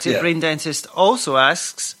 Galactic Brain Dentist also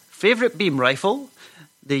asks, favourite beam rifle?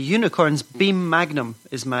 The Unicorn's Beam Magnum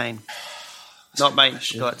is mine. Not mine,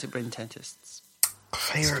 Galactic Brain Dentist's.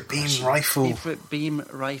 Favourite beam rifle? Favourite beam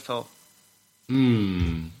rifle?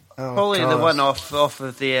 Oh, Probably God. the one off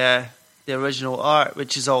of the original art,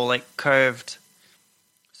 which is all like curved.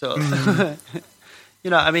 So, you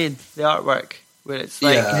know what I mean? The artwork, where it's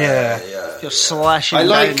like you're slashing I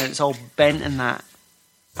like- down and it's all bent in that.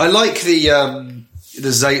 I like the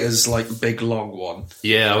Zeta's like big long one.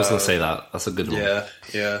 Yeah, I was going to say that. That's a good one.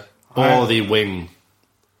 Yeah. Or the wing.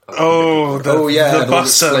 Oh, the and all the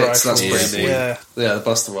Buster splits, rifle. that's pretty neat. Yeah. Yeah, the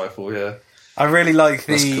Buster rifle, yeah. I really like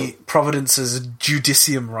That's the cool. Providence's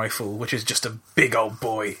Judicium rifle, which is just a big old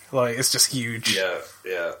boy. Like, it's just huge.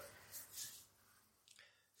 Yeah.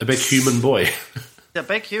 A big human boy. The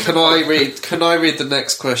big human. Can I read the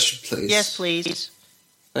next question, please? Yes, please.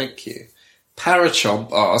 Thank you.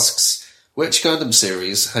 Parachomp asks, which Gundam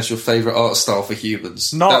series has your favourite art style for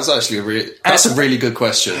humans? That's actually a really good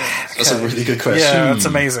question. That's a really good question. Yeah, that's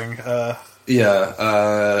amazing.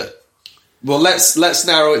 Well, let's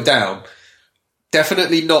narrow it down.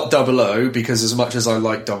 Definitely not 00, because as much as I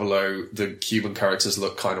like 00, the human characters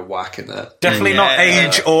look kind of whack in that. Definitely not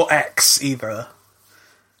Age or X either.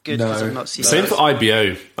 Good, because I've not seen Same that. for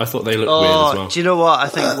IBO. I thought they looked weird as well. Do you know what? I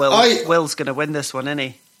think Will's going to win this one, isn't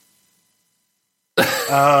he?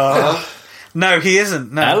 No, he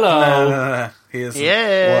isn't. No, Hello. No, he isn't.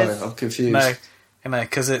 Yeah. Why? I'm confused. No,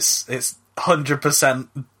 because it's 100%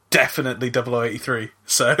 definitely 0083.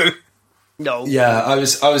 So No. Yeah, I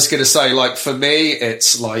was going to say, like, for me,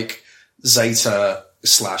 it's like Zeta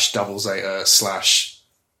 / Double Zeta /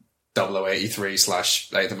 0083 /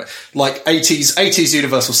 like 80s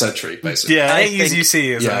Universal Century, basically. yeah, I 80s think-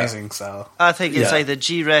 UC is Yeah. amazing. So I think it's Yeah. either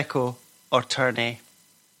G-Reco or Turney.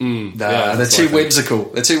 Nah, they're that's too what I think. whimsical.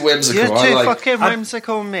 They're too whimsical. You're I too like, fucking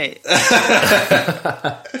whimsical, mate.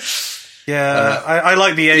 yeah, I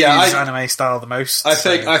like the 80s yeah, anime style the most. I so-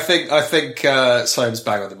 think Sloan's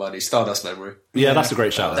bang on the money. Stardust Memory. Yeah, that's a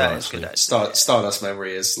great shout. That That is actually. good. Stardust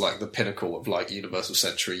Memory is like the pinnacle of like Universal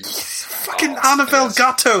Century. fucking art, Annabelle I guess.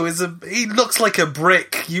 Gatto he looks like a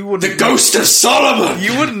brick. You wouldn't. The Ghost of Solomon.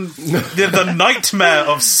 You wouldn't. The nightmare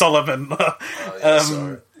of Solomon.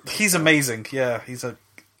 Sorry. He's amazing. Yeah, he's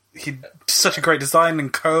such a great design,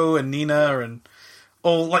 and Co and Nina and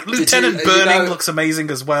all like Lieutenant you Burning know- looks amazing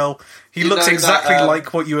as well. He you looks know exactly that,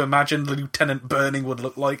 like what you imagined Lieutenant Burning would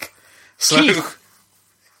look like. So, Keith.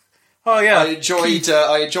 oh yeah, I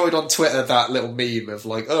enjoyed on Twitter that little meme of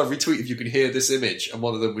like, oh, retweet if you can hear this image, and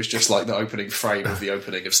one of them was just like the opening frame of the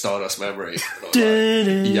opening of Stardust Memory.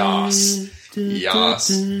 And I was like, yes.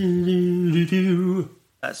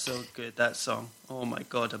 That's so good, that song. Oh my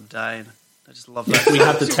god, I'm dying. I just love that. If we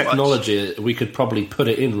had the so much. technology, we could probably put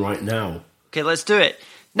it in right now. Okay, let's do it.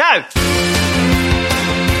 Now!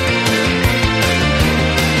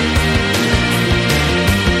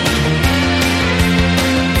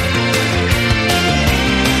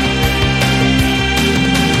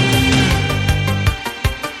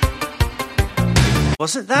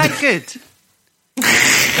 Wasn't that good?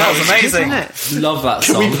 that was amazing. Isn't it? Love that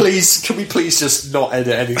Can song. we please just not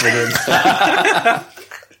edit anything in?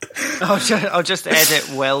 I'll just edit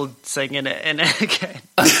Will singing it in it again.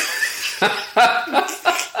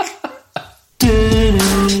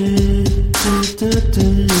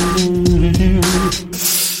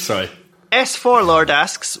 Sorry. S4 Lord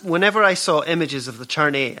asks, whenever I saw images of the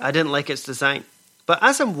Turn A, I didn't like its design. But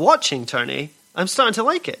as I'm watching Turn A, I'm starting to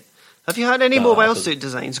like it. Have you had any mobile suit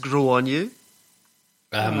designs grow on you?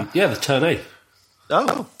 Yeah, the Turn A.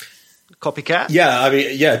 Oh. Copycat? Yeah, I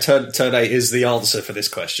mean, Turn 8 is the answer for this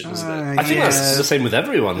question, isn't it? I think that's the same with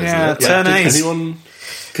everyone, isn't it? Turn A. Anyone?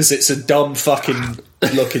 Because it's a dumb fucking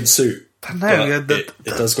looking suit. No, it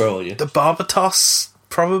does grow on you. The Barbatos,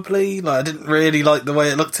 probably. Like, I didn't really like the way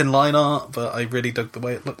it looked in line art, but I really dug the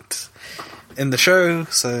way it looked in the show.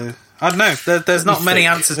 So I don't know. There's not many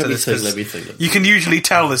answers to this. Let me think. You can usually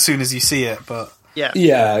tell as soon as you see it, but Yeah,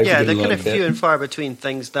 yeah. they're kind of few and far between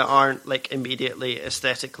things that aren't like immediately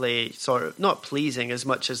aesthetically sort of not pleasing as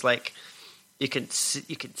much as like you can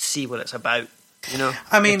see what it's about. You know,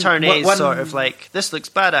 I mean, the Turn A is sort of like, this looks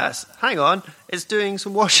badass. Hang on, it's doing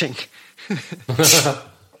some washing.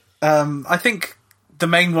 I think the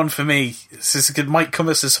main one for me, it might come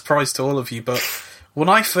as a surprise to all of you, but when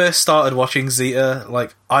I first started watching Zeta,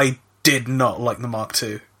 like, I did not like the Mark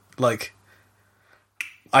II. Like,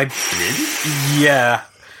 yeah.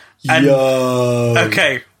 And,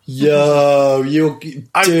 okay. Yo, dude.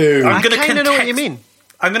 I kind of know what you mean.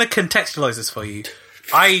 I'm going to contextualize this for you.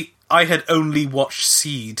 I had only watched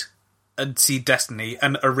Seed and Seed Destiny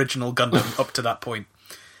and Original Gundam up to that point.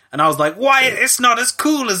 And I was like, why? It's not as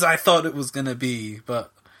cool as I thought it was going to be.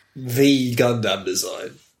 But the Gundam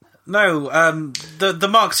design. No, the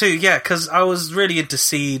Mark II, yeah, because I was really into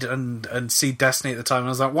Seed and Seed Destiny at the time. And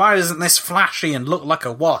I was like, why isn't this flashy and look like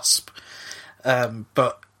a wasp?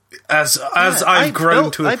 But as I've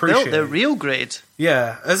grown to appreciate, I built the real grade.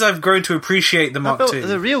 Yeah, as I've grown to appreciate the Mark II, I built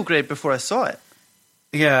the real grade before I saw it.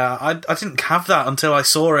 Yeah, I didn't have that until I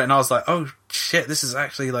saw it, and I was like, oh shit, this is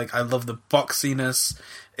actually like, I love the boxiness.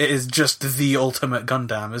 It is just the ultimate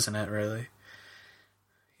Gundam, isn't it? Really?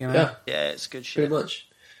 You know? Yeah, it's good shit. Pretty much.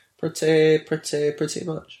 Pretty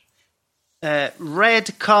much.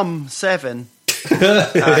 Red Cum 7. Go to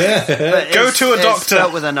a doctor. It's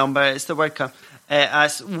spelled with a number. It's the word cum.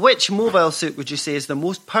 As which mobile suit would you say is the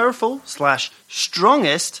most powerful /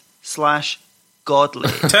 strongest / godly?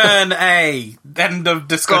 Turn A. End of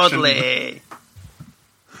discussion. Godly.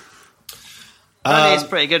 It's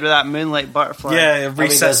pretty good with that Moonlight Butterfly. Yeah, it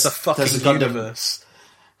resets the fucking Gundam, universe.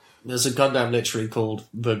 There's a Gundam literally called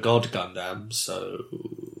the God Gundam, so...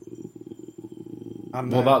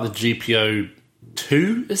 What about the GPO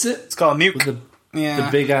 2, is it? It's got a nuke. With the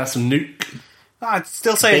big-ass nuke? I'd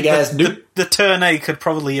still say the Turn A could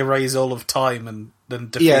probably erase all of time and then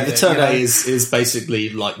defeat it. the Turn A is basically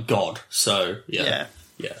like God, so yeah.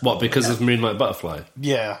 What, because of Moonlight Butterfly?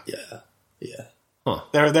 Yeah. Huh.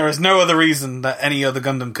 There is no other reason that any other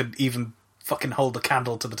Gundam could even fucking hold a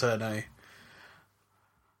candle to the Turn A.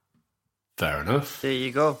 Fair enough. There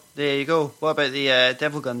you go. What about the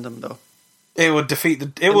Devil Gundam, though? It would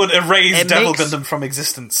would erase Devil Gundam from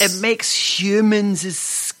existence. It makes humans'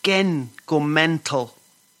 skin go mental.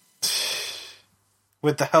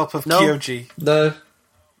 With the help of Kyoji. No.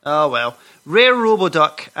 Oh well. Rare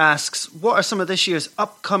Roboduck asks, what are some of this year's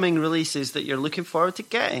upcoming releases that you're looking forward to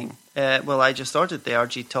getting? Well, I just ordered the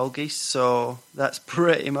RG Tallgeese, so that's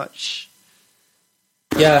pretty much...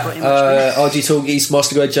 Yeah, RG Tallgeese,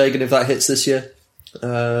 Master Grade Jagan, if that hits this year.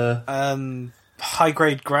 High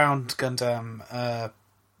Grade Ground Gundam,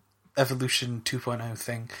 Evolution 2.0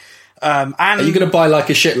 thing. And are you going to buy like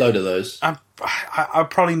a shitload of those? I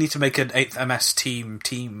probably need to make an 8th MS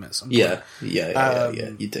team at some point. Yeah,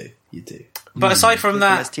 you do. But aside from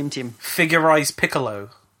that, team. Figureize Piccolo.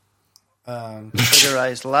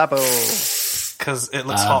 Figureize Labo. Because it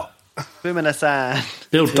looks hot. Bumina-san.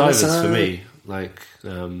 Build divers for me.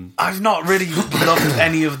 I've not really loved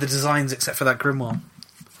any of the designs except for that Grimoire.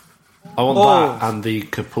 I want that and the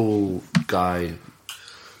Kapul guy.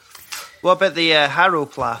 What about the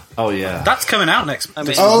Haropla? Oh, yeah. That's coming out next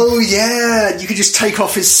month. Oh, yeah! You could just take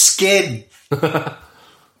off his skin!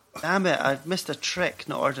 Damn it, I missed a trick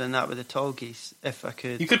not ordering that with the Tallgeese, if I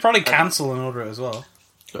could. You could probably cancel and order it as well.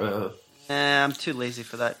 I'm too lazy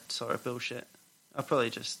for that sort of bullshit. I'll probably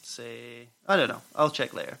just say... I don't know. I'll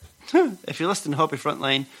check later. If you're listening to Hobby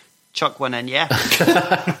Frontline, chuck one in, yeah.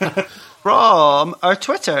 From our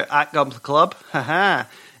Twitter, @GumbleClub. Haha.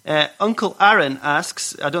 Uncle Aaron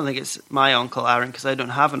asks... I don't think it's my Uncle Aaron, because I don't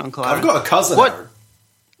have an Uncle Aaron. I've got a cousin Aaron.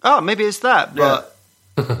 Oh, maybe it's that, but...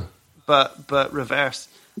 but reverse.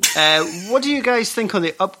 What do you guys think on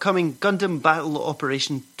the upcoming Gundam Battle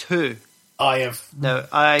Operation 2? I don't know.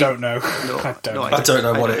 I don't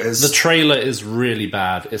know what it is. The trailer is really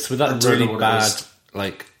bad. It's with that really bad,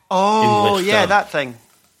 English yeah, dub. that thing.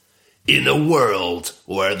 In a world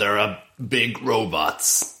where there are big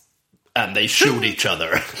robots, and they shoot each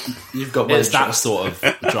other. You've got my It's that interest. sort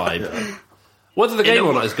of drive. Whether the game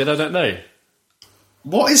or not is good, I don't know.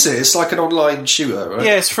 What is it? It's like an online shooter, right?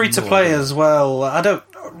 Yeah, it's free to play as well. I don't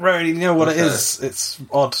really know what it is. It's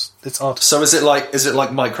odd. So is it like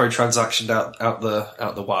microtransactioned out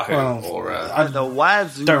the wahoo? Well, or The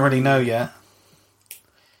Wazoo. don't really know yet.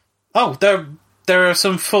 Oh, there are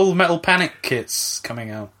some Full Metal Panic kits coming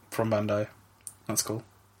out from Bandai. That's cool.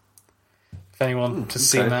 If anyone has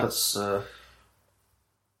seen that. That's,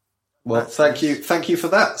 well, thank you for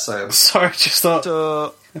that, Sam. Sorry, just thought.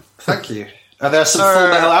 So, Thank you. And there are some Full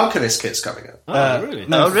Metal Alchemist kits coming out. Oh, really?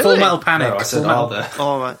 No, Oh, really? Full Metal Panic. No, I said Full Metal- are there.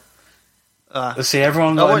 oh my. Let's see,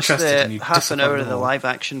 everyone I got watched interested the and you half an hour of disappointed the them all. live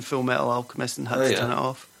action Full Metal Alchemist and had Oh, to yeah. turn it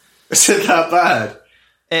off. Is it that bad?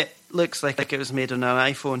 It looks like it was made on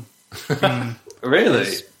an iPhone. Really?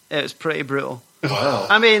 It was pretty brutal. Wow.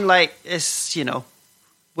 I mean, like, it's,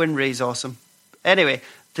 Winray's awesome. Anyway,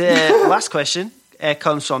 the last question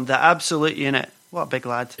comes from the Absolute Unit. What a big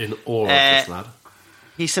lad. In awe of this lad.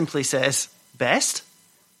 He simply says, best?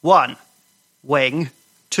 1, Wing.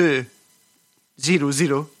 2,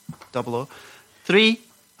 00, 00. 3,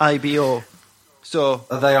 IBO. So,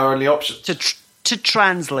 Are they our only options? to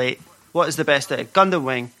translate, what is the best out of Gundam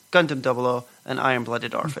Wing, Gundam 00, and Iron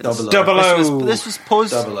Blooded Orphans? Double O. This was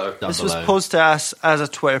posed. 00. This was 00. posed to us as a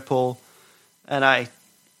Twitter poll, and I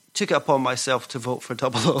took it upon myself to vote for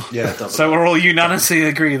 00. Yeah, 00. So we're all unanimously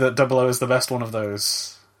agree that Double O is the best one of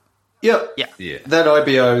those. Yep. Yeah. Yeah. Then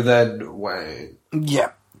IBO, then Wang. Yeah,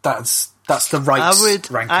 that's the right I would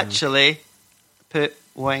ranking. actually put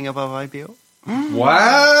Wing above IBO.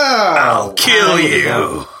 Wow! kill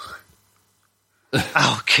you.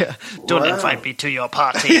 Oh, don't invite me to your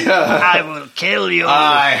party. I will kill you.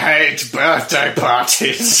 I hate birthday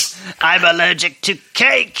parties. I'm allergic to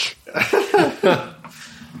cake.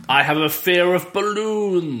 I have a fear of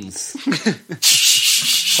balloons.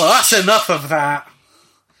 Well, that's enough of that.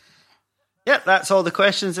 Yeah, that's all the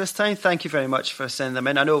questions this time. Thank you very much for sending them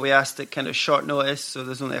in. I know we asked at kind of short notice, so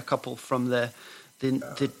there's only a couple from the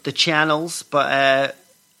channels, but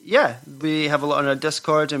yeah, we have a lot on our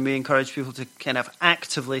Discord, and we encourage people to kind of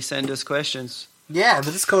actively send us questions. Yeah,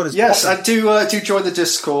 the Discord is Yes, popping. and do join the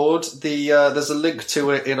Discord. There's a link to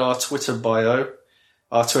it in our Twitter bio,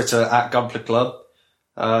 our Twitter at Gunpla Club.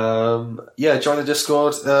 Yeah, join the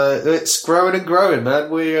Discord. It's growing and growing, man.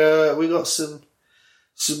 We got some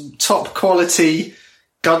top quality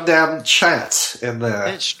Gundam chat in there.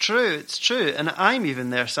 It's true, and I'm even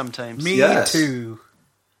there sometimes. Me Yes. too.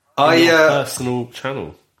 Personal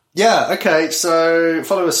channel. Yeah, okay, so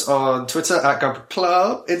follow us on Twitter at Gunpla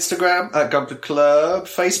Club, Instagram at Gunpla Club,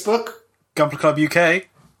 Facebook. Gunpla Club UK.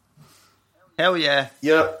 Hell yeah.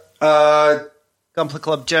 Yep. Gunpla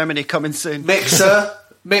Club Germany coming soon. Mixer,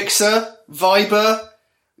 Viber.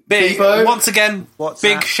 Big, Bebo. once again, What's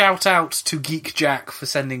big that? shout out to Geek Jack for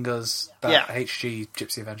sending us that Yeah. HG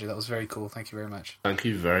Gypsy Avenger. That was very cool. Thank you very much. Thank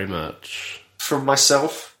you very much. From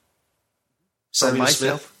myself, For Samuel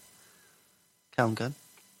myself. Smith. Callum Gunn.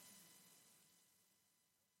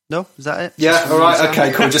 No? Is that it? Yeah, Just from alright, you, okay,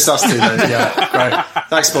 Sam? cool, just us two then. Yeah, great.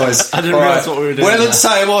 Thanks, boys. I didn't All realise what we were doing Will now. and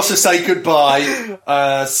Sam also say goodbye.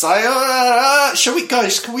 Shall we,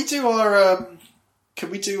 guys, can we do our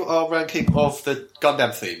ranking of the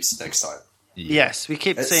Gundam themes next time? Yes, we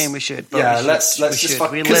keep saying we should. But Yeah, we let's should. just We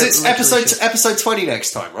should. because it's literally should. episode 20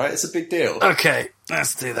 next time, right? It's a big deal. Okay,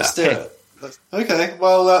 let's do that. Let's do it. Okay,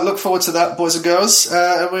 well, look forward to that, boys and girls,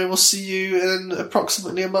 and we will see you in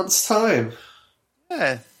approximately a month's time.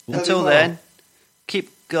 Yeah. Very Until well. then, keep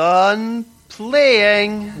gun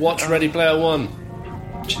playing. Watch Ready Player One.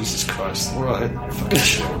 Jesus Christ! All right, fucking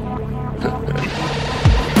shit.